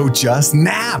also just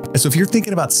nap. So if you're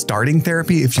thinking about starting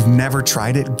therapy, if you've never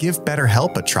tried it, give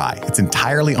BetterHelp a try. It's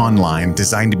entirely online,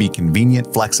 designed to be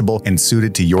convenient, flexible, and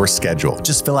suited to your schedule.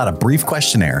 Just fill out a brief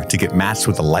questionnaire to get matched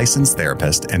with a licensed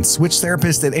therapist and switch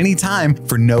therapists at any time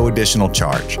for no additional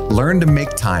charge. Learn to make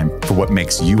time for what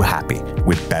makes you happy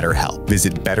with BetterHelp.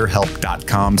 Visit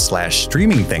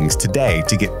BetterHelp.com/streamingthings today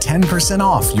to get 10%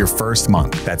 off your first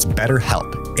month. That's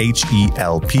BetterHelp,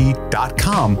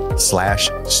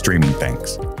 HELP.com/streamingthings.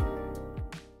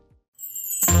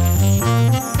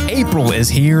 April is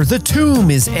here, the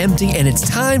tomb is empty, and it's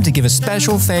time to give a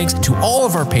special thanks to all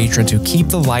of our patrons who keep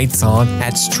the lights on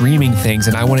at Streaming Things.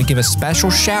 And I want to give a special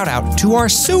shout out to our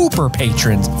super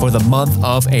patrons for the month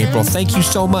of April. Thank you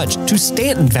so much to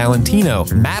Stanton Valentino,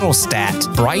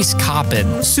 Maddlestat, Bryce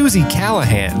Coppin, Susie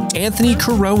Callahan, Anthony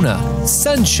Corona,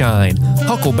 Sunshine,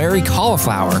 Huckleberry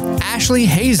Cauliflower, Ashley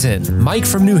Hazen, Mike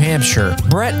from New Hampshire,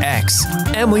 Brett X,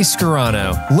 Emily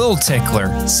Scarano, Lil Tickler,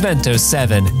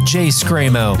 Svento7, Jay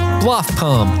Scramo, Bluff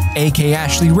Pum, A.K.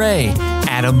 Ashley Ray,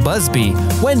 Adam Busby,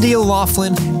 Wendy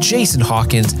O'Laughlin, Jason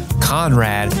Hawkins,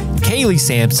 Conrad, Kaylee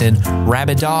Sampson,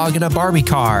 Rabbit Dog in a Barbie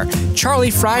Car,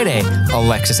 Charlie Friday,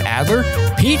 Alexis Adler,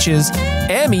 Peaches,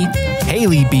 Emmy,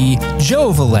 Haley B,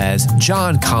 Joe Velez,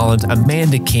 John Collins,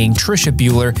 Amanda King, Trisha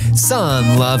Bueller,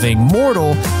 Sun Loving,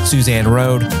 Mortal, Suzanne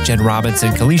Rode, Jen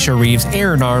Robinson, Kalisha Reeves,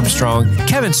 Aaron Armstrong,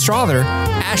 Kevin Strother,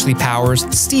 Ashley Powers,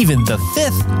 Stephen the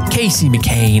Fifth, Casey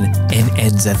McCain, and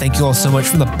Enza. Thank you all so much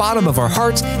from the bottom of our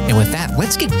hearts. And with that,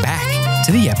 let's get back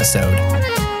to the episode.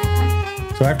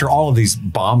 So after all of these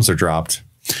bombs are dropped,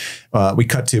 we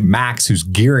cut to Max, who's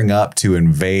gearing up to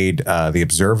invade the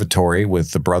observatory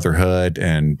with the Brotherhood,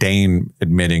 and Dane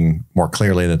admitting more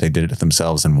clearly that they did it to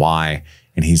themselves and why.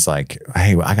 And he's like,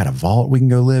 hey, I got a vault we can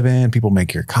go live in. People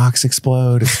make your cocks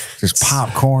explode. There's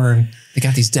popcorn. They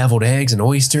got these deviled eggs and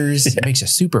oysters. It makes you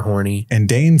super horny. And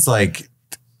Dane's like,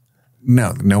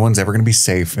 no one's ever going to be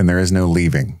safe, and there is no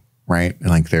leaving, right? And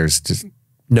like, there's just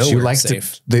Nowhere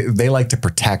safe. They like to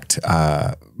protect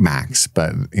Max,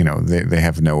 but you know they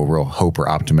have no real hope or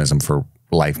optimism for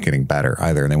life getting better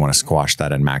either, and they want to squash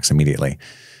that in Max immediately.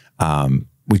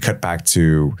 We cut back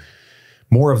to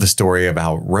more of the story of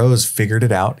how Rose figured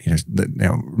it out.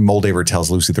 Moldaver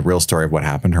tells Lucy the real story of what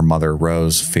happened. Her mother,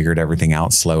 Rose, figured everything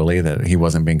out slowly, that he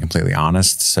wasn't being completely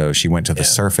honest. So she went to the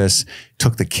surface,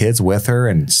 took the kids with her,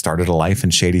 and started a life in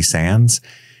Shady Sands.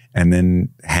 And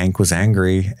then Hank was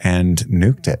angry and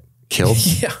nuked it, killed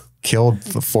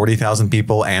 40,000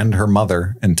 people and her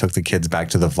mother, and took the kids back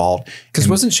to the vault. Because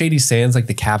wasn't Shady Sands like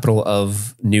the capital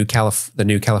of the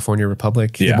new California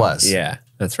Republic? Yeah. It was. Yeah,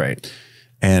 that's right.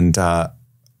 And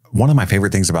one of my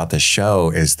favorite things about this show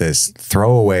is this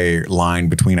throwaway line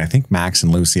between, I think, Max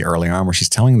and Lucy early on, where she's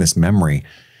telling this memory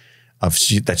of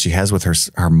that she has with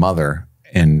her mother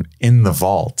in the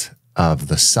vault of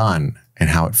the sun, and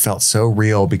how it felt so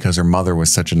real because her mother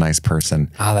was such a nice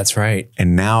person. Ah, that's right.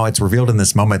 And now it's revealed in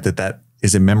this moment that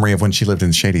is a memory of when she lived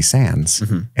in Shady Sands,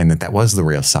 and that was the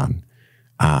real sun.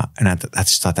 And I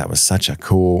just thought that was such a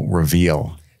cool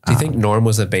reveal. Do you think Norm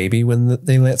was a baby when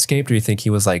they escaped, or do you think he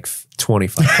was like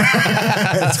 25?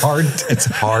 It's hard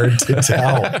to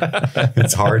tell.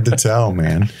 It's hard to tell,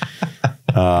 man.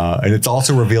 And it's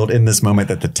also revealed in this moment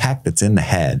that the tech that's in the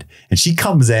head, and she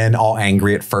comes in all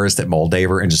angry at first at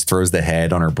Moldaver and just throws the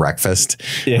head on her breakfast,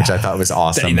 which I thought was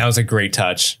awesome. That was a great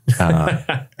touch.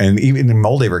 And even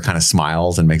Moldaver kind of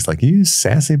smiles and makes like, you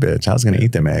sassy bitch, I was going to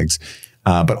eat them eggs.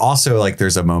 But also like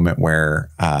there's a moment where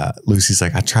Lucy's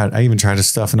like, I even tried to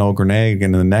stuff an old grenade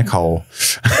into the neck hole.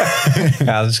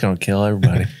 I was just going to kill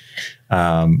everybody.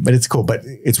 But it's cool. But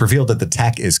it's revealed that the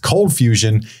tech is cold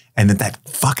fusion and that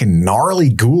fucking gnarly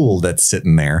ghoul that's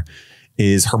sitting there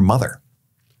is her mother.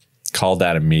 Called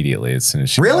that immediately as soon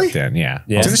as she walked in. Yeah.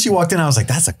 As soon as she walked in, I was like,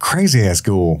 that's a crazy ass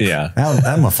ghoul. Yeah.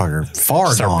 That motherfucker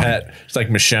far gone. Pet. It's like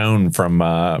Michonne from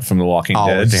The Walking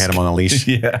Dead. They had him on a leash.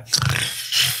 Yeah.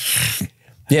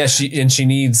 Yeah, she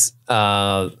needs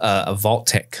a Vault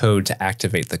Tech code to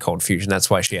activate the cold fusion. That's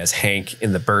why she has Hank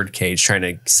in the bird cage trying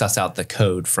to suss out the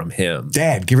code from him.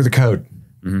 Dad, give her the code.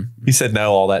 Mm-hmm. He said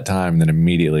no all that time. And then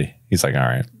immediately he's like, all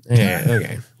right. Yeah,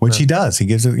 okay. Which he does. He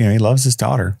gives it, he loves his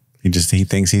daughter. He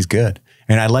thinks he's good.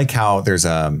 And I like how there's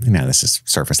this is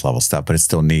surface level stuff, but it's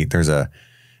still neat. There's a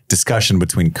discussion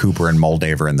between Cooper and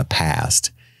Moldaver in the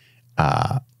past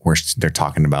where they're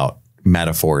talking about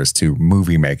metaphors to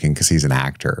movie making because he's an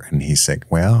actor. And he's like,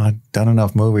 well, I've done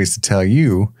enough movies to tell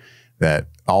you that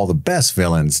all the best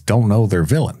villains don't know they're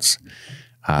villains.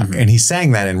 And he's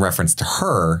saying that in reference to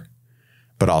her,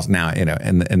 but also now,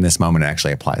 in this moment, it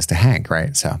actually applies to Hank,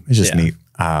 right? So it's just neat.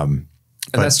 And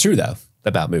that's true, though,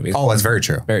 about movies. Oh, that's very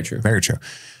true. Very true. Very true.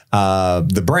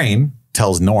 The brain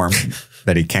tells Norm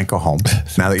that he can't go home.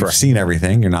 Now that you've seen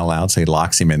everything, you're not allowed. So he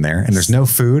locks him in there. And there's no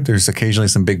food. There's occasionally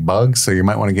some big bugs. So you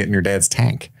might want to get in your dad's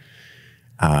tank.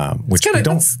 Which we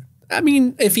don't. I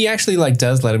mean, if he actually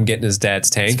does let him get in his dad's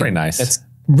tank. It's pretty nice. It's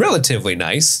relatively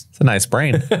nice. It's a nice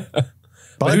brain.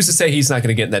 But who's to say he's not going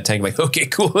to get in that tank? Like, okay,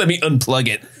 cool. Let me unplug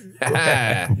it.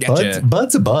 Gotcha.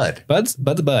 Bud's a bud. Bud's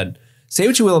a bud. Say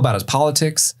what you will about his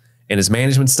politics and his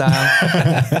management style,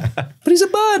 but he's a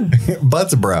bud.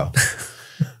 Bud's a bro.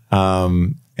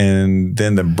 And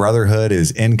then the Brotherhood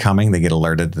is incoming. They get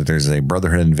alerted that there's a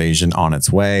Brotherhood invasion on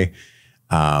its way.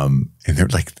 And they're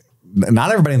like,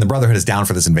 not everybody in the Brotherhood is down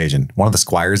for this invasion. One of the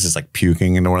squires is like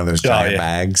puking into one of those giant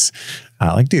bags.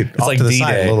 Like, dude, it's like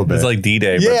D-Day. A little bit. It's like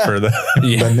D-Day, but for the,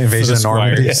 the invasion of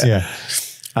Normandy.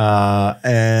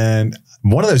 And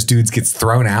one of those dudes gets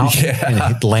thrown out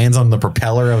and it lands on the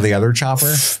propeller of the other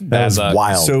chopper. That was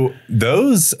wild. So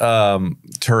those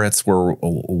turrets were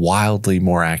wildly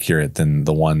more accurate than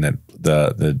the one that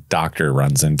the doctor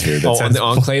runs into. On the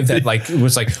Enclave that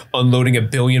was unloading 1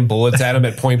 billion bullets at him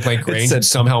at point blank range and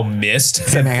somehow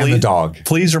missed. And the dog.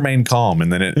 Please remain calm.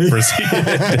 And then it proceeded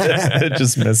to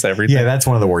just miss everything. Yeah, that's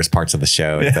one of the worst parts of the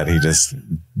show is that he just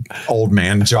old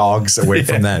man jogs away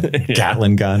from that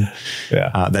Gatling gun.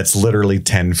 Yeah. That's literally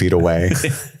 10 feet away.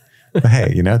 But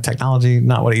hey, technology,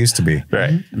 not what it used to be.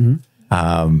 Right.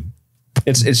 Mm-hmm.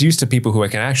 It's used to people who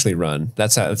can actually run.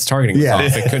 That's how it's targeting. Yeah.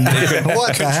 It couldn't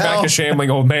track a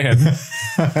shambling old man.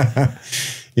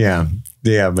 Yeah.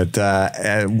 But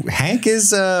Hank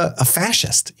is a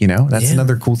fascist. That's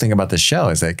another cool thing about the show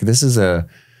is that this is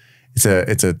it's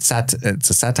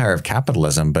a satire of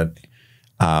capitalism, but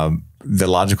the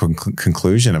logical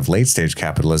conclusion of late stage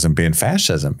capitalism being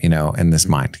fascism, in this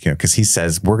mind, because he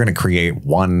says we're going to create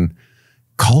one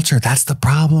culture. That's the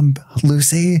problem,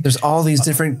 Lucy. There's all these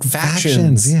different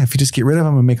factions. Yeah, if you just get rid of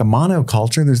them and make a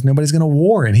monoculture, nobody's going to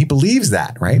war, and he believes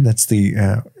that, right? That's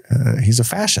the he's a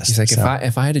fascist. He's like,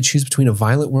 if I had to choose between a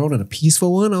violent world and a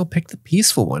peaceful one, I'll pick the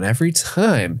peaceful one every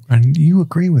time. And you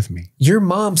agree with me? Your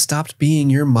mom stopped being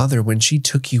your mother when she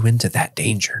took you into that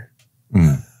danger.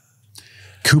 Mm.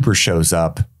 Cooper shows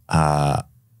up.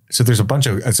 So there's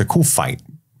it's a cool fight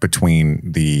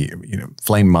between the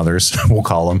flame mothers, we'll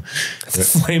call them,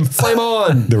 flame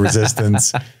on the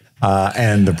resistance,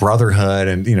 and the Brotherhood,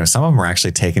 and some of them are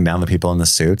actually taking down the people in the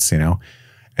suits, and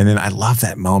then I love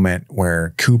that moment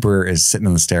where Cooper is sitting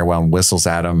in the stairwell and whistles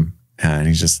at him, and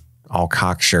he's just all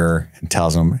cocksure and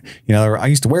tells him, I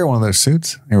used to wear one of those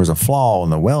suits. There was a flaw in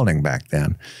the welding back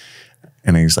then.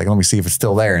 And he's like, let me see if it's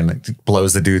still there. And it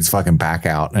blows the dude's fucking back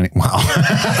out. And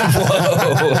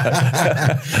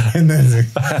and then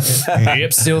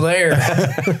it's still there.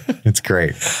 It's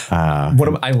great.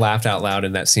 I laughed out loud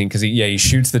in that scene because he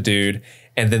shoots the dude.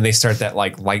 And then they start that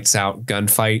lights out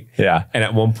gunfight. Yeah. And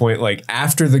at one point,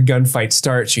 after the gunfight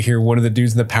starts, you hear one of the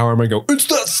dudes in the power armor go, "It's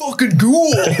that fucking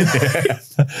Ghoul."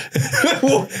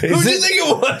 Who do you think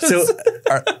it was? So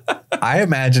I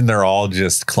imagine they're all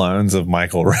just clones of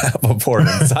Michael Rappaport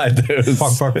inside those.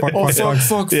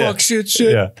 Fuck, shit.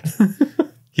 Yeah.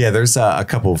 Yeah, there's a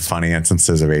couple of funny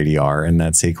instances of ADR in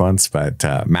that sequence, but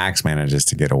Max manages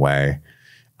to get away.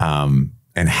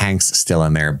 and Hank's still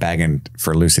in there begging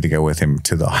for Lucy to go with him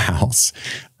to the house.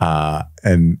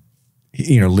 And,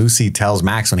 Lucy tells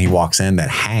Max when he walks in that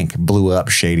Hank blew up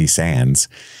Shady Sands.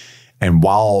 And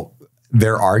while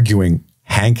they're arguing,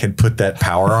 Hank had put that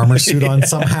power armor suit on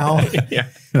somehow. Yeah.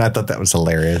 And I thought that was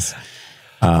hilarious.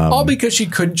 All because she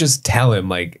couldn't just tell him,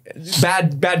 like,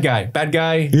 bad guy.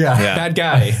 Yeah. Bad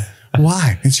guy.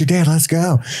 Why? It's your dad. Let's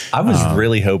go. I was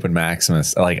really hoping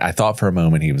Maximus, I thought for a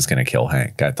moment he was going to kill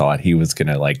Hank. I thought he was going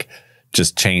to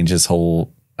just change his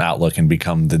whole outlook and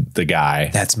become the guy.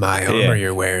 That's my armor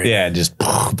you're wearing. Yeah, just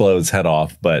blow his head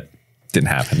off, but didn't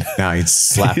happen. Now he'd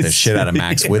slap the shit out of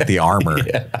Max with the armor.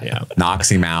 Yeah. Knocks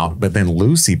him out. But then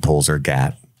Lucy pulls her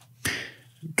gat,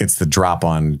 gets the drop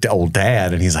on old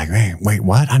dad, and he's like, hey, wait,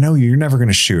 what? I know you're never going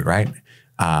to shoot, right?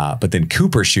 But then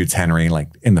Cooper shoots Henry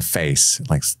in the face,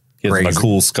 Gives him a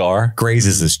cool scar.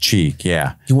 Grazes his cheek.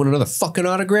 Yeah. You want another fucking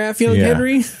autograph, young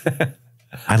Henry?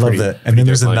 I love that. And then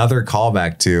there's another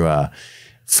callback to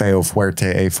Feo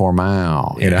Fuerte a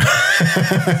Formal.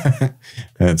 I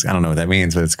don't know what that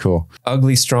means, but it's cool.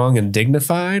 Ugly, strong, and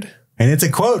dignified. And it's a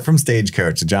quote from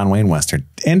Stagecoach, a John Wayne Western.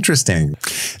 Interesting.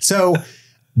 So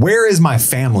where is my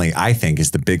family, I think,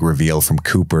 is the big reveal from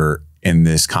Cooper in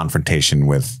this confrontation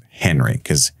with Henry.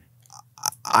 Because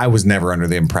I was never under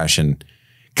the impression,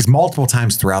 because multiple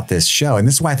times throughout this show, and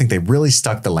this is why I think they really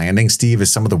stuck the landing, Steve,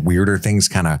 is some of the weirder things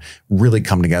kind of really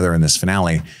come together in this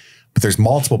finale. But there's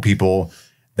multiple people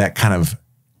that kind of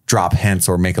drop hints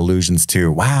or make allusions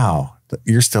to, wow,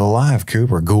 you're still alive,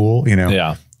 Coop, or Ghoul,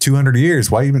 200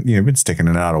 years. Why you've been sticking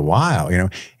it out a while,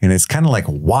 and it's kind of like,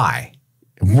 why?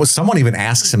 Well, someone even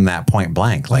asks him that point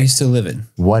blank. Why are you still living?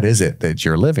 What is it that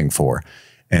you're living for?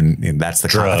 And that's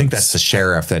I think that's the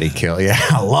sheriff that he killed. Yeah,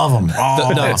 I love him.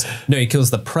 Oh. No, he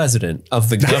kills the president of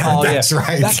the government. That's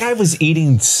right. That guy was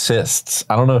eating cysts.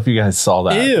 I don't know if you guys saw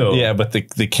that. Ew. Yeah, but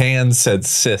the can said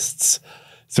cysts.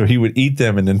 So he would eat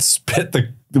them and then spit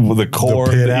the core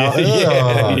pit out.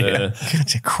 Yeah.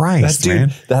 God, Christ,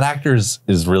 man. That actor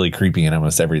is really creepy in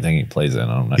almost everything he plays in.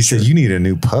 I'm not He sure. said, you need a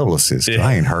new publicist.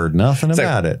 I ain't heard nothing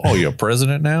about it. Oh, you're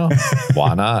president now?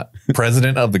 Why not?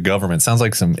 President of the government. Sounds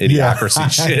like some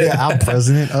idiocracy shit. Yeah, I'm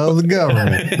president of the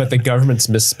government. But the government's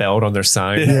misspelled on their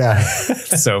sign. Yeah.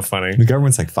 So funny. The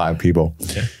government's like 5 people.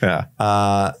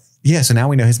 Yeah. So now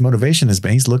we know his motivation has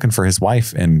been he's looking for his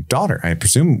wife and daughter. I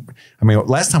presume,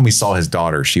 last time we saw his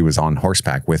daughter, she was on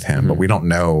horseback with him, but we don't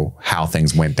know how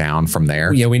things went down from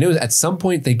there. Yeah, we know at some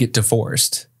point they get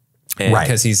divorced. Right.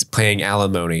 Because he's paying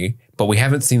alimony, but we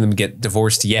haven't seen them get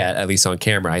divorced yet, at least on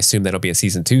camera. I assume that'll be a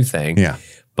season 2 thing. Yeah.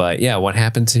 But yeah, what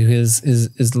happened to his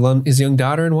young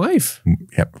daughter and wife?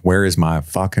 Yep. Where is my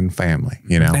fucking family?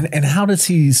 And how does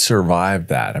he survive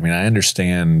that? I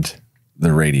understand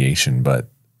the radiation, but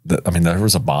there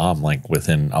was a bomb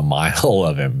within a mile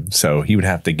of him, so he would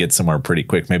have to get somewhere pretty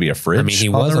quick. Maybe a fridge. He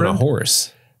was on a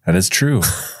horse. That is true.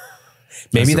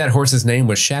 Maybe that horse's name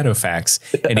was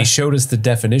Shadowfax, and he showed us the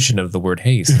definition of the word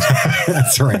haste.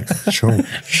 That's right.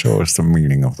 Show us the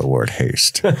meaning of the word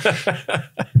haste.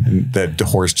 The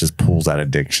horse just pulls out a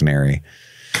dictionary.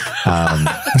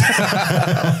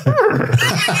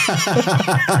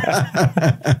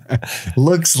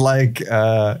 Looks like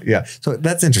so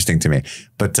that's interesting to me,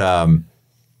 but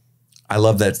I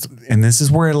love that. And this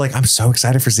is where I'm so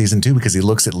excited for season 2, because he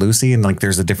looks at Lucy and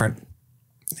there's a different,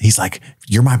 he's like,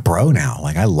 you're my bro now.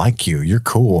 I like you. You're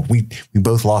cool. We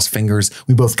both lost fingers.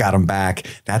 We both got them back.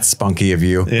 That's spunky of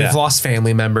you. We've lost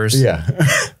family members. Yeah.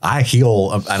 I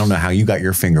heal. I don't know how you got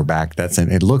your finger back.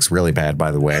 It looks really bad,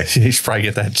 by the way. You should probably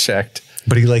get that checked.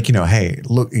 But he hey,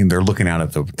 look, and they're looking out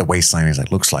at the wasteland. He's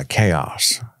like, looks like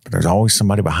chaos, but there's always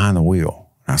somebody behind the wheel.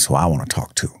 That's who I want to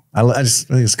talk to. I just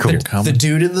think it's cool. The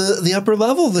dude in the upper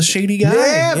level, the shady guy.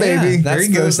 Yeah, baby. There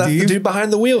you go, That's the dude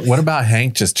behind the wheel. What about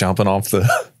Hank just jumping off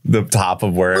the top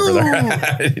of wherever they're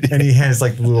at? And he has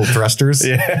little thrusters.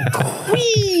 Yeah.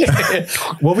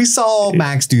 Well, we saw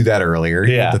Max do that earlier.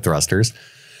 He had the thrusters.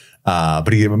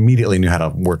 But he immediately knew how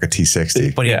to work a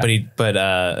T60.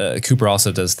 But Cooper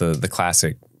also does the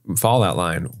classic Fallout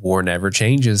line: "War never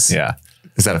changes." Yeah.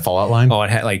 Is that a Fallout line? Oh, it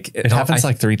happens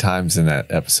 3 times in that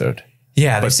episode.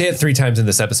 Yeah, they say it 3 times in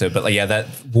this episode, but that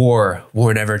war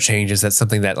never changes. That's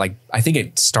something that I think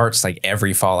it starts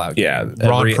every Fallout game. Yeah,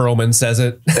 Ron Perlman says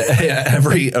it.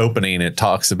 Every opening it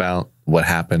talks about what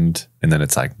happened, and then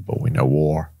it's but we know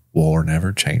war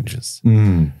never changes.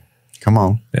 Come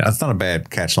on. Yeah. That's not a bad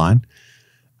catch line.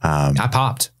 I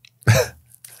popped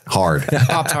hard. I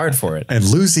popped hard for it. And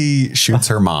Lucy shoots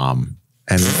her mom,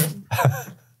 and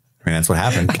that's what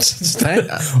happened.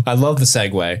 I love the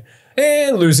segue.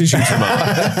 And Lucy shoots her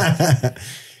mom.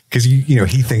 Because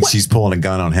he thinks she's pulling a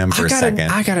gun on him for a second.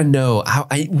 I gotta know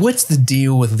what's the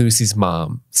deal with Lucy's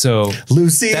mom. So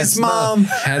Lucy's mom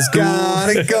has got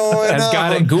it going has on.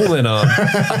 got it ghouling on.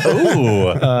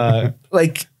 Ooh.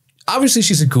 Like obviously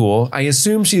she's a ghoul. I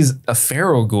assume she's a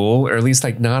feral ghoul, or at least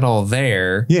like not all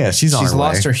there. Yeah, she's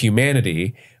lost way. her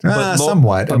humanity.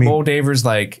 Somewhat. But Moldaver's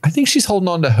like, I think she's holding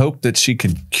on to hope that she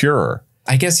could cure her.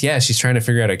 I guess, yeah, she's trying to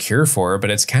figure out a cure for her, but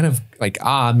it's kind of like,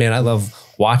 man, I love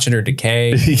watching her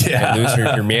decay and lose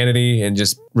her humanity and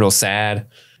just real sad.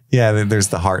 Yeah, there's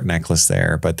the heart necklace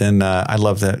there. But then I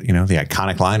love that, the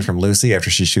iconic line from Lucy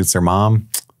after she shoots her mom.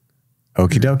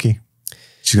 Okie dokie.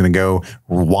 She's going to go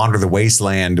wander the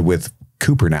wasteland with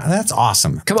Cooper now. That's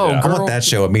awesome. Come on, girl. I want that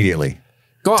show immediately.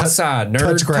 Go outside,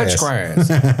 nerd. Touch grass.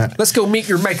 Let's go meet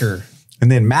your maker.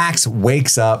 And then Max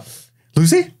wakes up.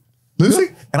 Lucy?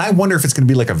 And I wonder if it's going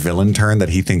to be like a villain turn that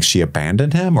he thinks she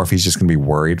abandoned him, or if he's just going to be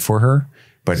worried for her.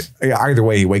 But either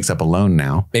way, he wakes up alone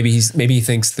now. Maybe he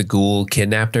thinks the ghoul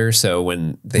kidnapped her. So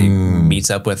when they meets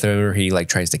up with her, he like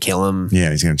tries to kill him. Yeah,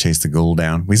 he's going to chase the ghoul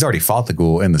down. He's already fought the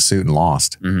ghoul in the suit and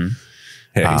lost. Mm-hmm.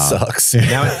 Yeah, he sucks.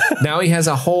 Now he has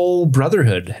a whole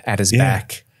brotherhood at his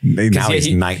back. Now he's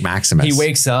Knight Maximus. He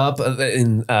wakes up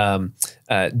and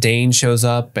Dane shows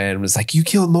up and was like, "You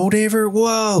killed Moldaver?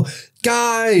 Whoa,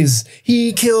 guys,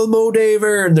 he killed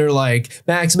Moldaver!" And they're like,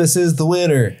 "Maximus is the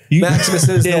winner. Maximus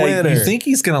is the winner." You think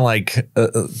he's gonna like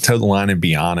toe the line and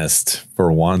be honest for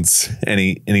once, and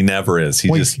he never is.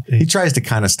 He tries to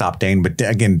kind of stop Dane, but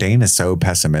again, Dane is so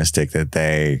pessimistic that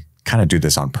they kind of do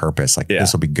this on purpose. Like,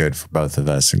 this will be good for both of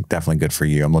us, and definitely good for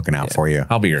you. I'm looking out for you.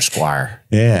 I'll be your squire.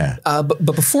 Yeah. But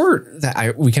before that,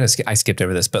 I skipped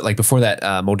over this, but like before that,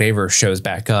 Moldaver shows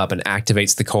back up and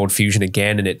activates the cold fusion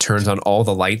again, and it turns on all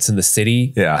the lights in the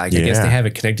city. Yeah. I guess they have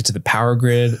it connected to the power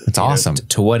grid. It's awesome.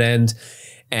 To what end?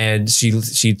 And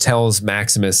she tells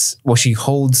Maximus, well, she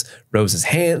holds Rose's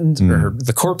hand, or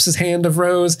the corpse's hand of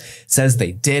Rose, says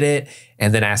they did it,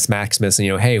 and then asks Maximus,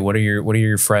 hey, what are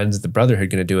your friends at the Brotherhood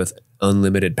going to do with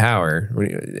unlimited power?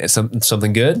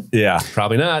 Something good? Yeah.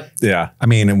 Probably not. Yeah. I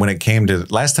mean, when it came to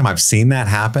last time I've seen that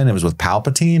happen, it was with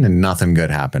Palpatine, and nothing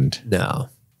good happened. No.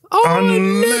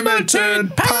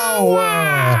 Unlimited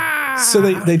power. So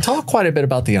they talk quite a bit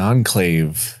about the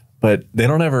Enclave, but they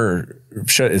don't ever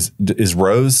show. Is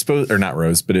Rose supposed, or not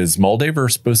Rose, but is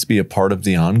Moldaver supposed to be a part of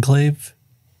the Enclave?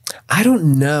 I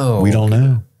don't know. We don't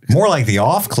know. More like the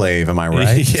Offclave, am I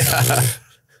right? Yeah.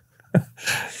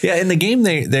 Yeah, in the game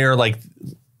they are like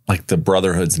the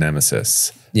Brotherhood's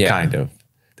nemesis. Yeah. Kind of.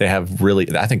 They have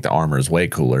really, I think the armor is way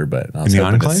cooler, but I was In the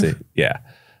hoping to Enclave? see. Yeah.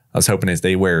 I was hoping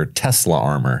they wear Tesla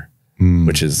armor,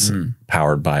 which is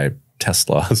powered by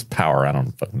Tesla's power. I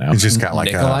don't fucking know. It's just got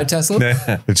like Nikolai Tesla?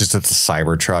 it's just a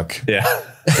cyber truck Yeah.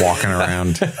 walking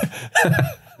around.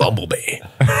 Bumblebee.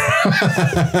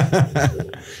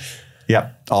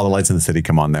 Yep. All the lights in the city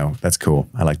come on, though. That's cool.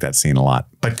 I like that scene a lot.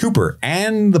 But Cooper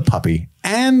and the puppy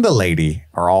and the lady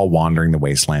are all wandering the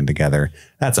wasteland together.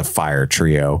 That's a fire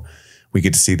trio. We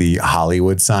get to see the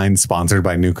Hollywood sign sponsored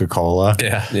by Nuka-Cola.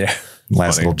 Yeah. Yeah.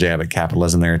 Last little jab at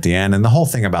capitalism there at the end. And the whole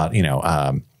thing about,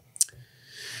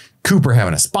 Cooper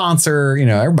having a sponsor,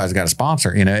 everybody's got a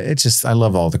sponsor. It's just, I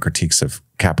love all the critiques of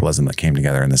capitalism that came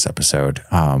together in this episode.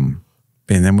 And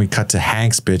then we cut to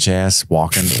Hank's bitch ass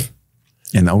walking.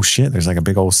 And oh shit, there's like a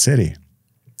big old city.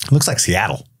 It looks like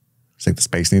Seattle. It's like the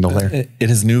Space Needle there. It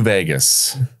is New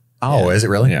Vegas. Oh, is it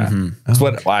really? Yeah. That's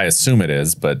what I assume it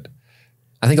is, but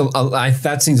I think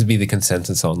that seems to be the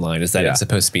consensus online, is that it's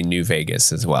supposed to be New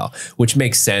Vegas as well, which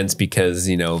makes sense because,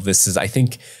 this is, I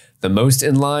think, the most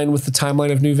in line with the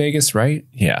timeline of New Vegas, right?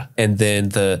 yeah. And then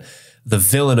the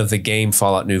villain of the game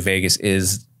Fallout New Vegas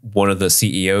is one of the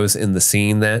CEOs in the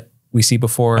scene that we see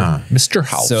before. Mr.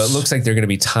 House. So it looks like they're going to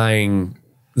be tying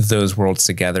those worlds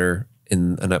together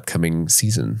in an upcoming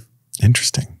season.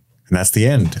 Interesting. And that's the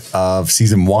end of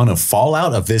season 1 of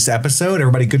Fallout of this episode.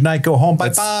 Everybody, good night. Go home.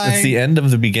 Bye-bye. It's the end of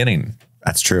the beginning.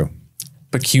 That's true.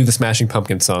 But cue the Smashing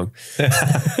Pumpkins song.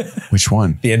 Which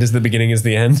one? The end is the beginning is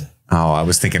the end. Oh, I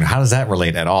was thinking, how does that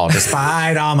relate at all?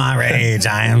 Despite all my rage,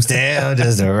 I am still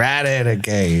just a rat in a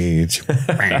cage.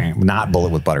 Not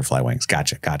bullet with butterfly wings.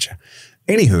 Gotcha.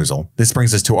 Any hoozle, this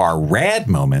brings us to our rad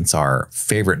moments, our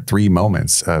favorite 3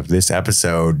 moments of this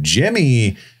episode.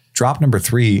 Jimmy, drop number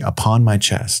 3 upon my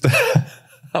chest.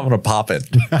 I'm gonna pop it.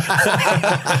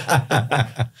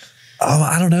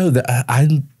 I don't know.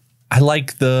 I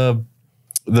like the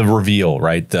reveal,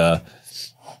 right? The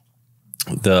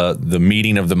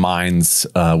meeting of the minds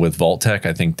with Vault-Tec.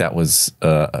 I think that was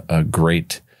a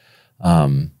great.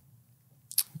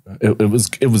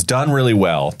 It was done really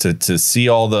well to see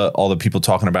all the people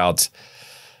talking about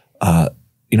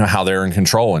how they're in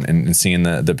control and seeing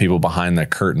the people behind the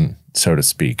curtain, so to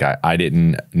speak. I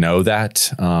didn't know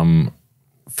that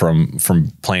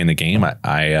from playing the game.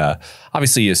 I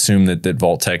obviously assumed that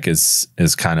Vault-Tec is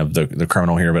kind of the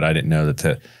criminal here, but I didn't know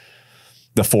that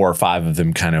the 4 or 5 of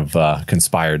them kind of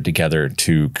conspired together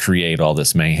to create all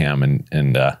this mayhem.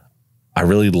 And I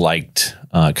really liked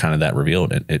kind of that reveal.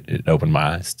 It opened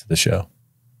my eyes to the show.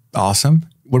 Awesome.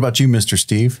 What about you, Mr.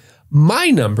 Steve? My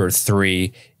number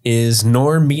 3 is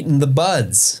Norm meeting the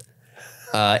Buds.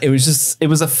 It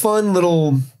was a fun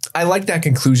little. I like that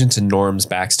conclusion to Norm's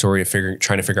backstory of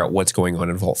trying to figure out what's going on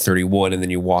in Vault 31, and then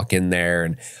you walk in there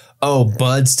and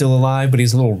Bud's still alive, but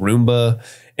he's a little Roomba,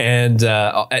 and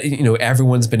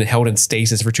everyone's been held in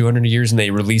stasis for 200 years, and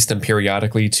they release them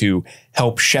periodically to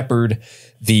help shepherd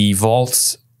the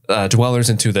Vault's dwellers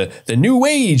into the new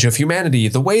age of humanity,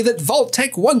 the way that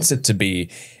Vault-Tec wants it to be.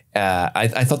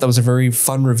 I thought that was a very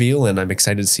fun reveal, and I'm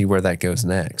excited to see where that goes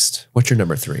next. What's your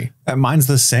number 3? Mine's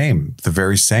the same, the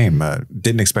very same.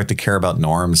 Didn't expect to care about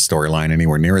Norm's storyline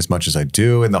anywhere near as much as I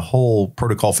do. And the whole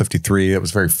Protocol 53, it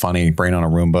was very funny. Brain on a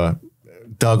Roomba.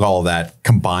 Dug all of that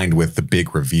combined with the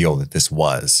big reveal that this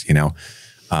was,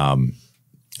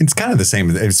 It's kind of the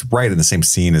same. It's right in the same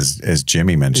scene as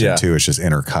Jimmy mentioned too. It's just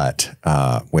intercut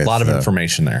with a lot of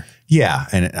information there. Yeah,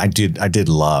 and I did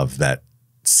love that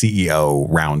CEO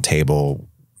roundtable.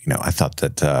 I thought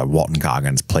that Walton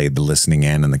Goggins played the listening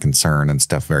in and the concern and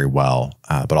stuff very well.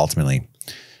 But ultimately,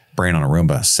 Brain on a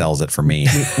Roomba sells it for me.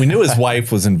 We knew his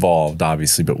wife was involved,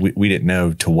 obviously, but we didn't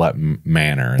know to what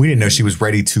manner. We didn't know she was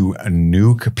ready to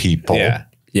nuke people.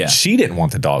 Yeah. She didn't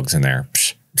want the dogs in there.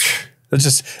 That's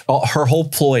just her whole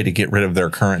ploy to get rid of their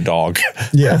current dog.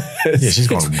 Yeah. She's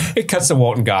going. It cuts to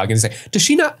Walton Goggins. Does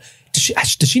she not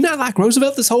like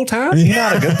Roosevelt this whole time? Is he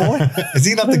not a good boy? Is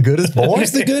he not the goodest boy?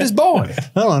 He's the goodest boy.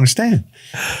 I don't understand.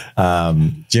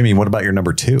 Jimmy, what about your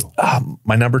number 2?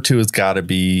 My number 2 has got to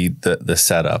be the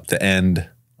setup, the end,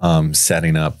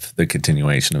 setting up the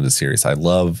continuation of the series. I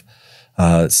love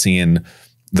seeing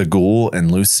the Ghoul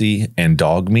and Lucy and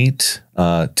Dogmeat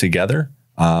together.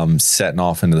 Setting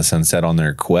off into the sunset on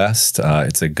their quest.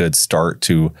 It's a good start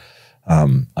to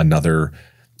another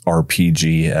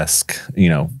RPG-esque,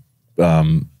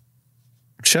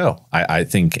 show. I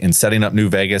think in setting up New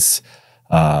Vegas,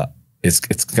 it's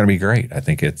going to be great. I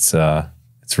think it's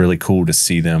really cool to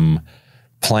see them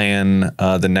plan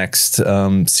the next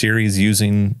series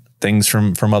using things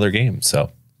from other games.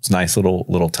 So it's a nice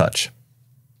little touch.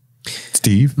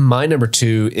 Steve? My number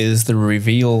 2 is the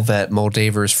reveal that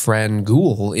Moldaver's friend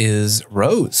Ghoul is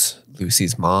Rose,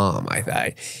 Lucy's mom.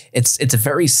 It's a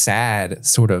very sad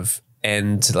sort of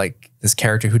end to like this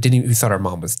character who thought her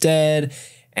mom was dead,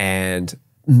 and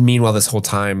meanwhile this whole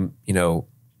time,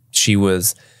 she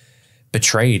was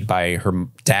betrayed by her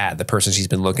dad, the person she's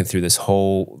been looking through this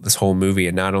whole movie,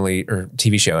 and not only or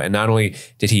TV show, and not only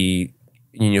did he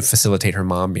facilitate her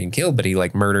mom being killed, but he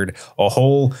like murdered a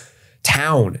whole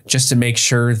town just to make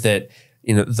sure that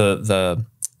the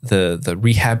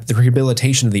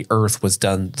rehabilitation of the Earth was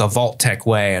done the Vault-Tec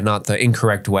way and not the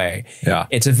incorrect way. Yeah,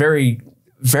 it's a very,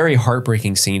 very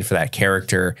heartbreaking scene for that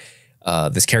character.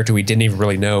 This character we didn't even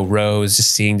really know, Rose,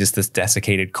 just seeing this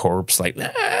desiccated corpse, like,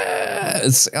 but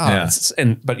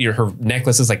her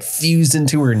necklace is like fused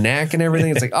into her neck and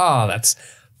everything. It's like, that's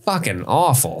fucking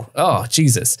awful. Oh,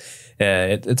 Jesus.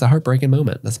 It's a heartbreaking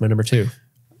moment. That's my number 2.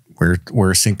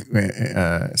 We're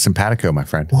simpatico, my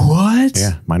friend. What?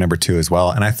 Yeah, my number 2 as well.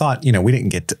 And I thought, we didn't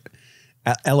get to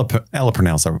Ella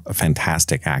Purnell's a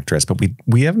fantastic actress, but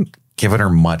we haven't given her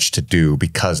much to do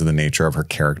because of the nature of her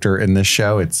character in this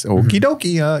show. It's okie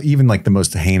dokie. Even like the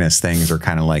most heinous things are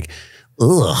kind of like,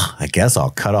 ugh, I guess I'll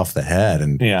cut off the head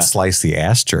and slice the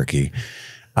ass jerky.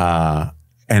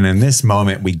 And in this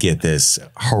moment, we get this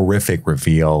horrific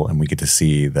reveal, and we get to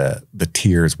see the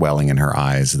tears welling in her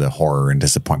eyes, the horror and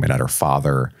disappointment at her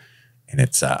father. And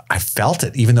it's I felt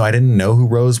it, even though I didn't know who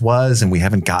Rose was, and we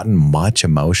haven't gotten much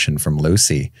emotion from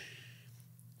Lucy.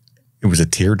 It was a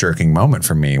tear-jerking moment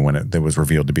for me when it was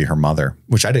revealed to be her mother,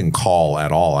 which I didn't call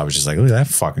at all. I was just like, look at that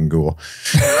fucking Ghoul.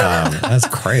 That's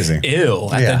crazy. Ew,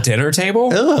 at the dinner table?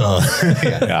 It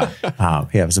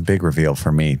was a big reveal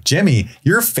for me. Jimmy,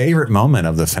 your favorite moment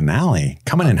of the finale,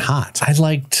 coming in hot. I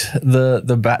liked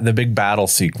the big battle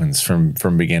sequence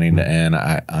from beginning to end.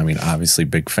 I mean, obviously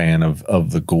big fan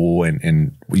of the Ghoul,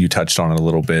 and you touched on it a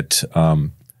little bit.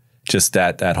 Just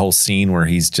that whole scene where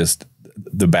he's just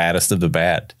the baddest of the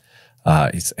bad.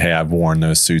 Hey, I've worn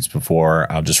those suits before.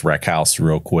 I'll just wreck house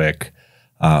real quick.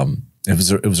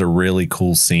 It was a really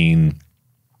cool scene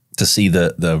to see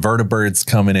the vertibirds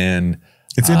coming in.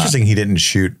 It's interesting he didn't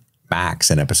shoot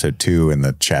Max in episode 2 in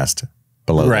the chest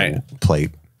below the plate.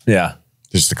 Yeah.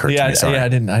 It just occurred to me. Sorry. I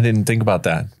didn't think about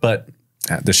that, but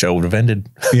the show would have ended.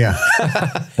 Yeah.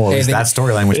 Well, it's that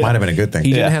storyline, which might have been a good thing.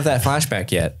 He didn't have that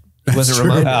flashback yet. He wasn't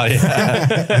reminded. Oh, yeah.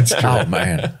 That's true. Oh,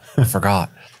 man. I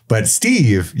forgot. But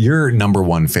Steve, your number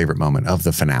one favorite moment of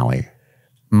the finale.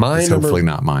 Mine, hopefully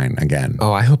not mine again.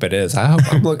 Oh, I hope it is. I hope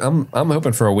I'm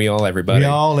hoping for a we all everybody. We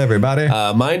all everybody.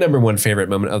 My number one favorite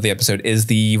moment of the episode is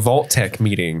the Vault Tech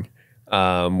meeting,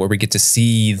 where we get to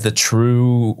see the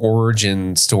true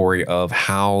origin story of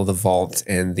how the vault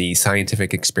and the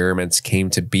scientific experiments came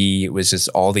to be. It was just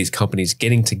all these companies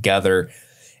getting together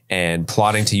and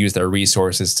plotting to use their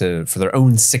resources for their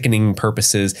own sickening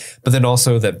purposes. But then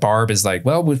also that Barb is like,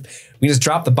 well, we just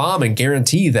drop the bomb and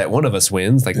guarantee that one of us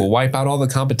wins. Like, we'll wipe out all the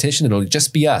competition. It'll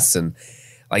just be us. And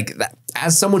like that,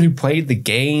 as someone who played the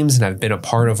games and I've been a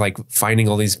part of like finding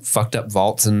all these fucked up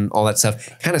vaults and all that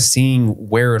stuff, kind of seeing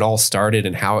where it all started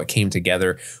and how it came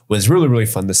together was really, really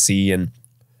fun to see. And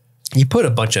you put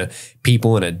a bunch of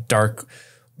people in a dark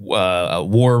a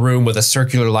war room with a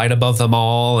circular light above them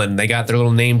all, and they got their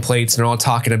little nameplates and they're all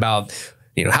talking about,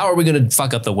 you know, how are we going to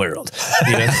fuck up the world?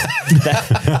 You know,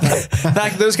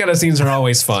 those kind of scenes are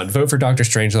always fun. Vote for Dr.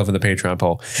 Strangelove in the Patreon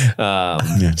poll.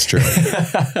 Yeah, it's true.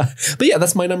 But yeah,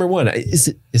 that's my number one. Is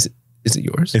it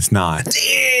yours? It's not.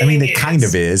 I mean, it kind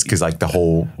of is, because like the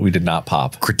whole we did not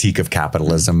pop critique of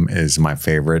capitalism is my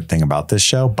favorite thing about this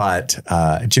show. But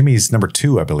Jimmy's number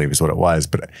two, I believe, is what it was.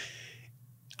 But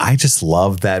I just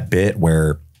love that bit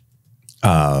where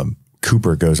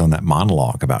Cooper goes on that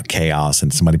monologue about chaos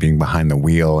and somebody being behind the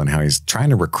wheel and how he's trying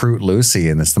to recruit Lucy.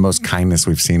 And it's the most kindness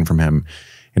we've seen from him.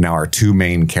 And now our two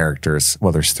main characters,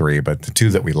 well, there's three, but the two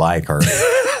that we like are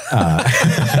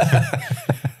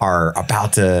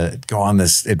about to go on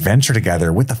this adventure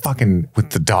together with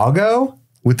the doggo,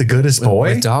 with the goodest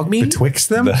boy, with dog meat betwixt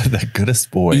them, the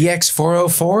goodest boy,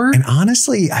 EX404. And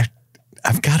honestly,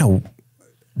 I've got to.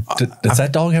 Does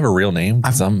that dog have a real name?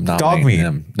 Because I'm not Dog Meat.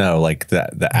 him. No, like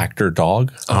the actor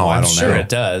Dog. Oh, I I'm don't sure know. it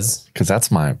does. Because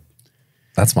that's my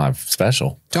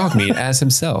special. Dog Meat as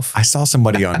himself. I saw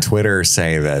somebody on Twitter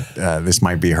say that this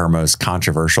might be her most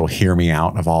controversial "hear me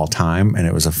out" of all time, and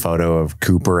it was a photo of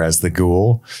Cooper as the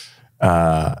Ghoul.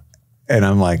 And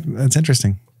I'm like, that's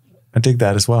interesting. I dig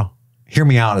that as well. Hear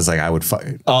me out is like I would fuck.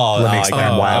 Let me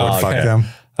explain why I would fuck them.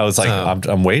 I was like,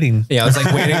 I'm waiting. Yeah, I was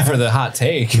like waiting for the hot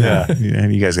take. Yeah,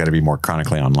 and you guys got to be more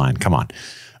chronically online. Come on.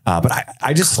 But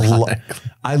I just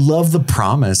I love the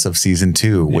promise of season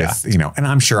 2 with, you know, and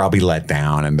I'm sure I'll be let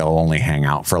down and they'll only hang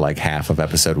out for like half of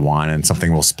episode 1 and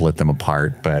something will split them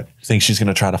apart. But think she's going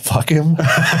to try to fuck him?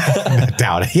 I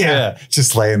doubt it. Yeah.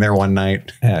 Just laying there one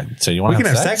night. Yeah. So you want we to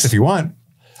can have sex if you want.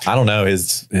 I don't know.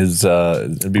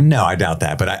 No, I doubt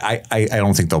that. But I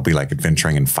don't think they'll be like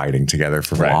adventuring and fighting together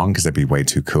for long, because that'd be way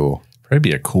too cool. Probably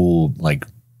be a cool like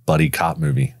buddy cop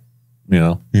movie. You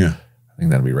know? Yeah. I think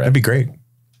that'd be right. That'd be great.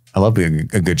 I love a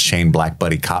good Shane Black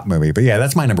buddy cop movie. But yeah,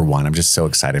 that's my number 1. I'm just so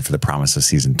excited for the promise of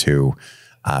season 2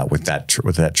 with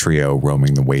that trio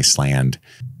roaming the wasteland.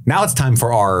 Now it's time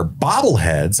for our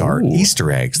bobbleheads, our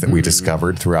Easter eggs that we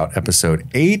discovered throughout episode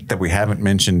 8 that we haven't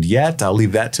mentioned yet. I'll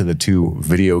leave that to the two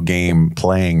video game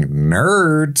playing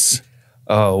nerds.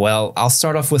 Oh, well, I'll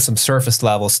start off with some surface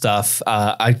level stuff.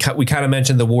 We kind of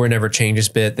mentioned the war never changes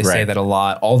bit. They say that a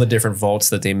lot. All the different vaults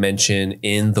that they mention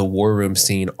in the war room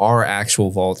scene are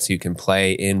actual vaults you can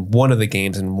play in one of the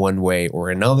games in one way or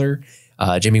another.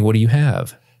 Jimmy, what do you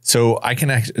have? So I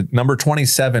can number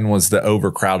 27 was the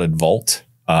overcrowded vault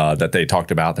that they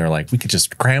talked about. They're like, we could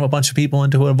just cram a bunch of people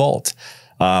into a vault.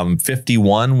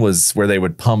 51 was where they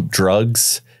would pump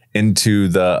drugs into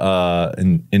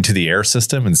the air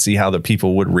system and see how the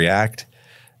people would react.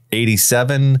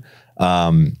 87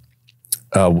 was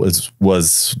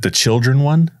the children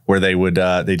one, where they would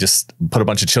they just put a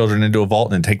bunch of children into a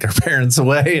vault and take their parents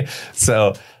away.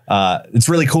 So it's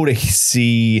really cool to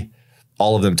see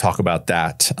all of them talk about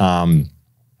that.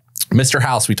 Mr.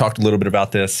 House, we talked a little bit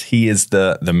about this. He is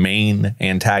the main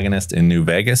antagonist in New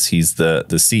Vegas. He's the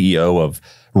CEO of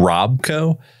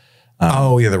Robco. The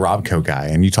Robco guy.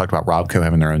 And you talked about Robco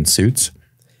having their own suits.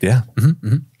 Yeah.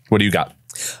 What do you got?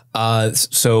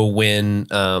 So when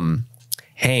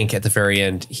Hank, at the very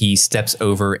end, he steps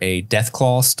over a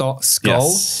Deathclaw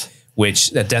skull,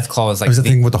 which that Deathclaw is like the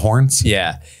thing with the horns?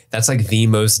 Yeah. That's like the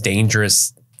most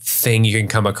dangerous thing you can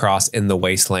come across in the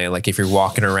wasteland. Like if you're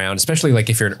walking around, especially like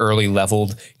if you're an early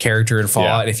leveled character in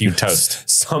Fallout, if you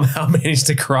somehow manage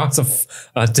to cross a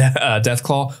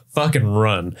Deathclaw, fucking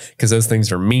run, because those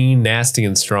things are mean, nasty,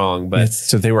 and strong. But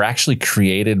so they were actually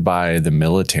created by the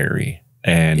military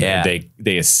and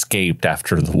they escaped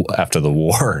after the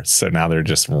war. So now they're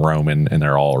just roaming and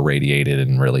they're all irradiated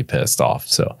and really pissed off.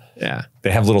 So Yeah.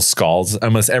 they have little skulls.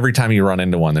 Almost every time you run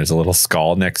into one, there's a little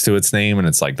skull next to its name, and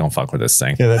it's like, don't fuck with this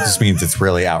thing. Yeah, that just means it's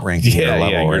really outranking your level.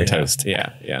 You're Right? toast.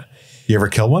 Yeah. Yeah. You ever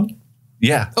kill one?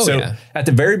 Yeah. Oh, so yeah. at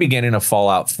the very beginning of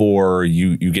Fallout 4,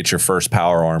 you get your first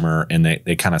power armor, and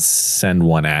they kind of send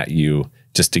one at you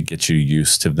just to get you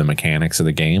used to the mechanics of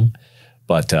the game.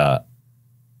 But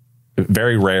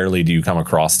very rarely do you come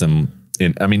across them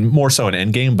more so in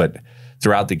endgame, but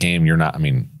throughout the game, you're not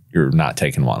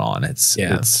taking one on.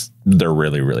 They're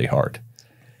really, really hard.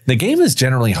 The game is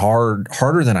generally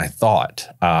harder than I thought.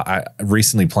 I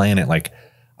recently playing it, like,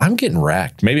 I'm getting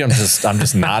wrecked. Maybe I'm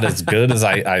just not as good as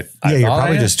I Yeah, you're thought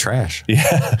probably I am. just trash.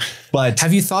 Yeah. But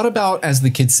Have you thought about, as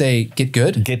the kids say, get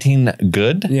good? getting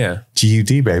good? Yeah.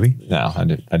 GUD, baby. No, I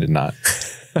did not.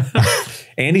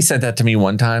 Andy said that to me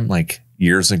one time, like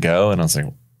years ago, and I was like,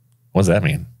 what does that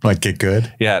mean? Like, get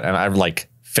good? Yeah, and I've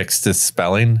like fixed his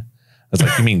spelling. I was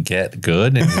like, you mean get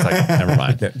good? And he's like, never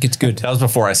mind. Gets good. That was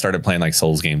before I started playing like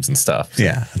Souls games and stuff. So,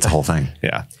 Yeah, that's the whole thing.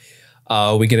 yeah.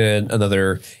 We get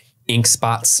another Ink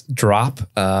Spots drop.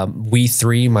 We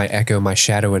Three, My Echo, My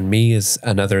Shadow, and Me is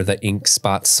another the Ink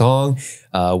Spots song,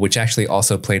 which actually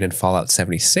also played in Fallout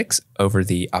 76 over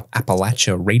the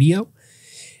Appalachia radio.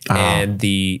 And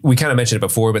we kind of mentioned it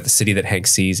before, but the city that Hank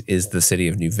sees is the city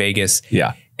of New Vegas.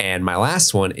 Yeah. And my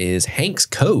last one is Hank's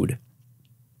Code.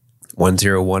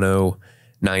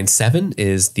 101097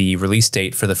 is the release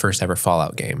date for the first ever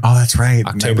Fallout game. Oh, that's right.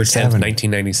 October 10th, 97.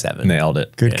 1997. Nailed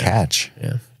it. Good catch.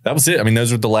 Yeah. That was it. I mean,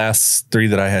 those were the last three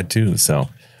that I had too. So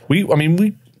we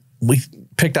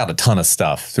picked out a ton of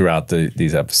stuff throughout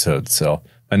these episodes. So,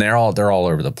 and they're all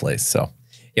over the place. So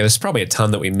Yeah, there's probably a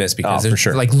ton that we missed because for there's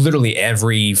sure. like literally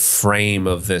every frame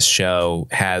of this show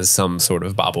has some sort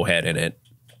of bobblehead in it,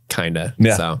 kind of.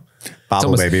 Yeah. So Bobble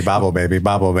almost- baby, bobble baby,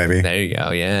 bobble baby. there you go.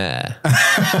 Yeah.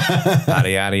 Yada,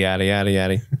 yada, yada, yada,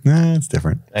 yada. Nah, it's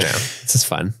different. I know. It's just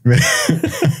fun.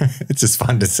 It's just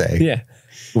fun to say. Yeah.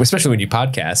 Especially when you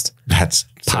podcast. That's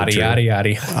so Potty, true. yada,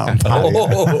 yada. Potty.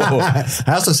 Oh.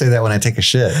 I also say that when I take a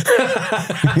shit.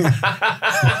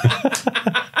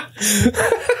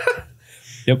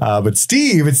 Yep. But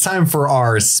Steve, it's time for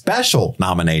our special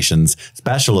nominations.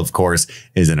 Special, of course,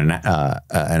 is an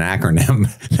acronym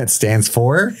that stands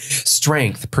for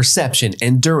Strength, perception,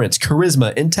 endurance,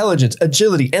 charisma, intelligence,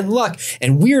 agility, and luck.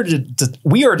 And we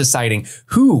are deciding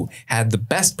who had the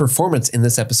best performance in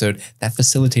this episode that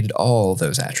facilitated all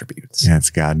those attributes.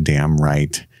 That's goddamn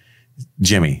right.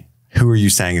 Jimmy, who are you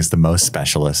saying is the most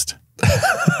specialist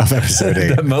of episode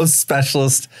 8? the most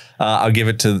specialist, I'll give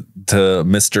it to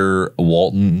Mr.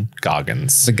 Walton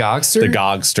Goggins. The Gogster? The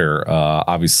Gogster.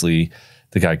 Obviously,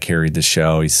 the guy carried the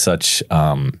show. He's such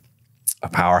a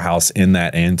powerhouse in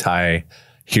that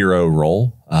anti-hero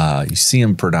role. You see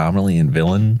him predominantly in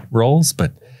villain roles,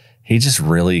 but he's just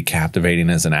really captivating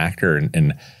as an actor.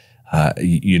 And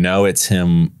you know it's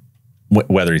him,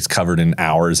 whether he's covered in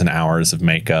hours and hours of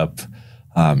makeup.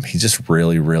 He's just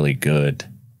really, really good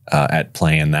at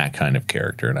playing that kind of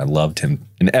character. And I loved him.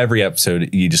 In every episode,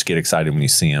 you just get excited when you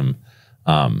see him.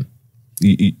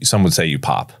 Some would say you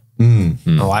pop.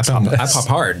 Oh, I pop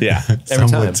hard. Yeah. Every Some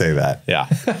time. would say that. Yeah.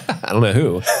 I don't know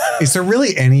who. Is there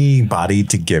really anybody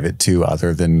to give it to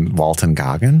other than Walton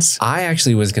Goggins? I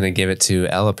actually was going to give it to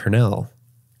Ella Purnell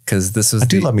because this was I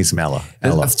do love me some Ella.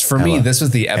 For me, this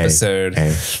was the episode.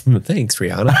 Hey. Thanks,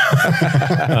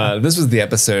 Rihanna. This was the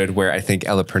episode where I think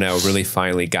Ella Purnell really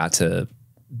finally got to.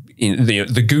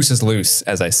 The goose is loose,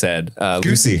 as I said.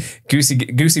 Goosey.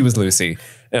 Goosey was Lucy.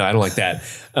 No, I don't like that.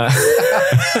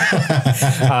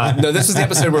 No, this was the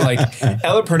episode where like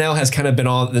Ella Purnell has kind of been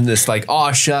on in this like,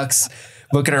 oh shucks,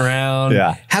 looking around.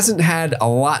 Yeah. Hasn't had a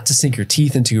lot to sink your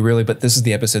teeth into really, but this is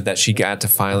the episode that she got to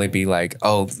finally be like,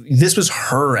 oh, this was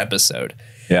her episode.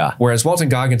 Yeah. Whereas Walton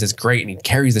Goggins is great and he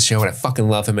carries the show and I fucking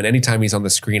love him. And anytime he's on the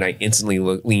screen, I instantly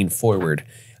lean forward.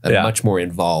 I'm much more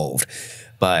involved.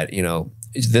 But, you know,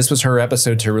 this was her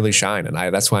episode to really shine. And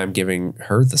that's why I'm giving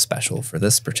her the special for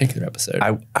this particular episode.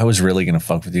 I was really going to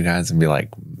fuck with you guys and be like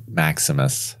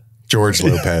Maximus. George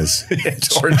Lopez.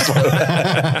 George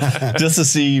just to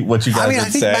see what you guys I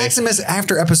think say. Maximus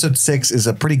after episode 6 is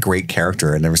a pretty great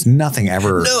character, and there was nothing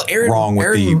ever wrong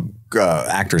with the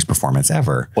actor's performance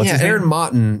ever. Aaron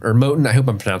Moten or Moten, I hope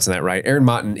I'm pronouncing that right. Aaron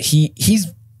Moten, he's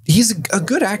He's a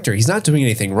good actor. He's not doing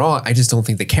anything wrong. I just don't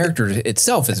think the character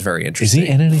itself is very Is interesting. he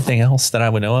in anything else that I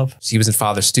would know of? He was in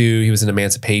Father Stew. He was in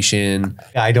Emancipation.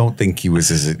 I don't think he was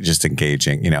just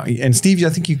engaging, and Steve, I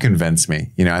think you convinced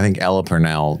me. I think Ella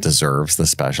Purnell deserves the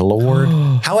special award.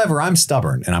 However, I'm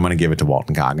stubborn and I'm going to give it to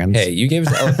Walton Goggins. Hey, you gave it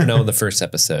to Ella Purnell in the first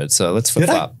episode, so let's flip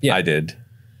flop. Yeah, I did.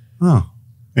 Oh,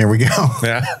 there we go.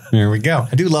 Yeah. There we go.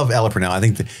 I do love Ella Purnell. I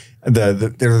think they're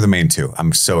the main two.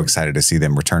 I'm so excited to see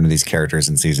them return to these characters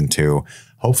in season 2.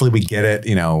 Hopefully we get it,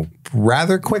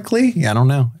 rather quickly. I don't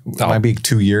know. It might be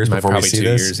 2 years before we see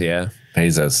this. 2 years, yeah.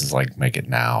 Bezos is like, make it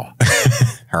now.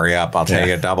 Hurry up. I'll take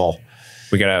it double.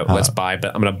 We gotta let's buy.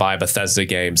 But I'm gonna buy Bethesda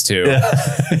games too.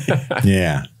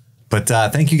 Yeah. But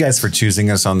thank you guys for choosing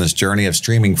us on this journey of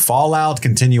streaming Fallout,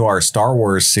 continue our Star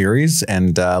Wars series,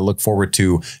 and look forward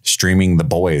to streaming The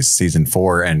Boys season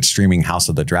 4 and streaming House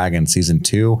of the Dragon season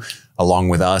 2 along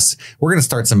with us. We're going to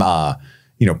start some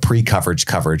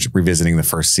pre-coverage revisiting the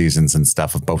first seasons and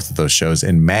stuff of both of those shows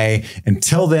in May.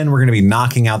 Until then, we're going to be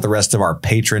knocking out the rest of our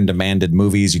patron demanded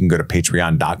movies. You can go to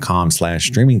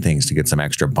patreon.com/streaming things to get some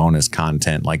extra bonus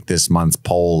content like this month's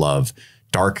poll of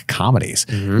dark comedies.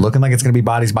 Looking like it's going to be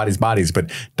Bodies, but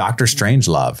Doctor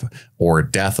Strangelove or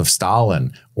Death of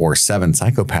Stalin or Seven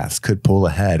Psychopaths could pull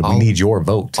ahead. We need your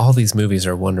vote. All these movies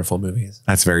are wonderful movies.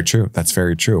 That's very true. That's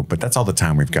very true. But that's all the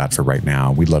time we've got for right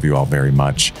now. We love you all very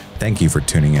much. Thank you for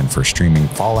tuning in for streaming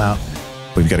Fallout.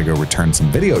 We've got to go return some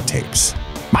videotapes.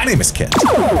 My name is Kit.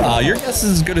 Your guess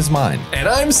is as good as mine. And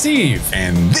I'm Steve.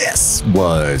 And this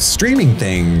was Streaming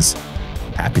Things.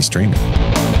 Happy streaming.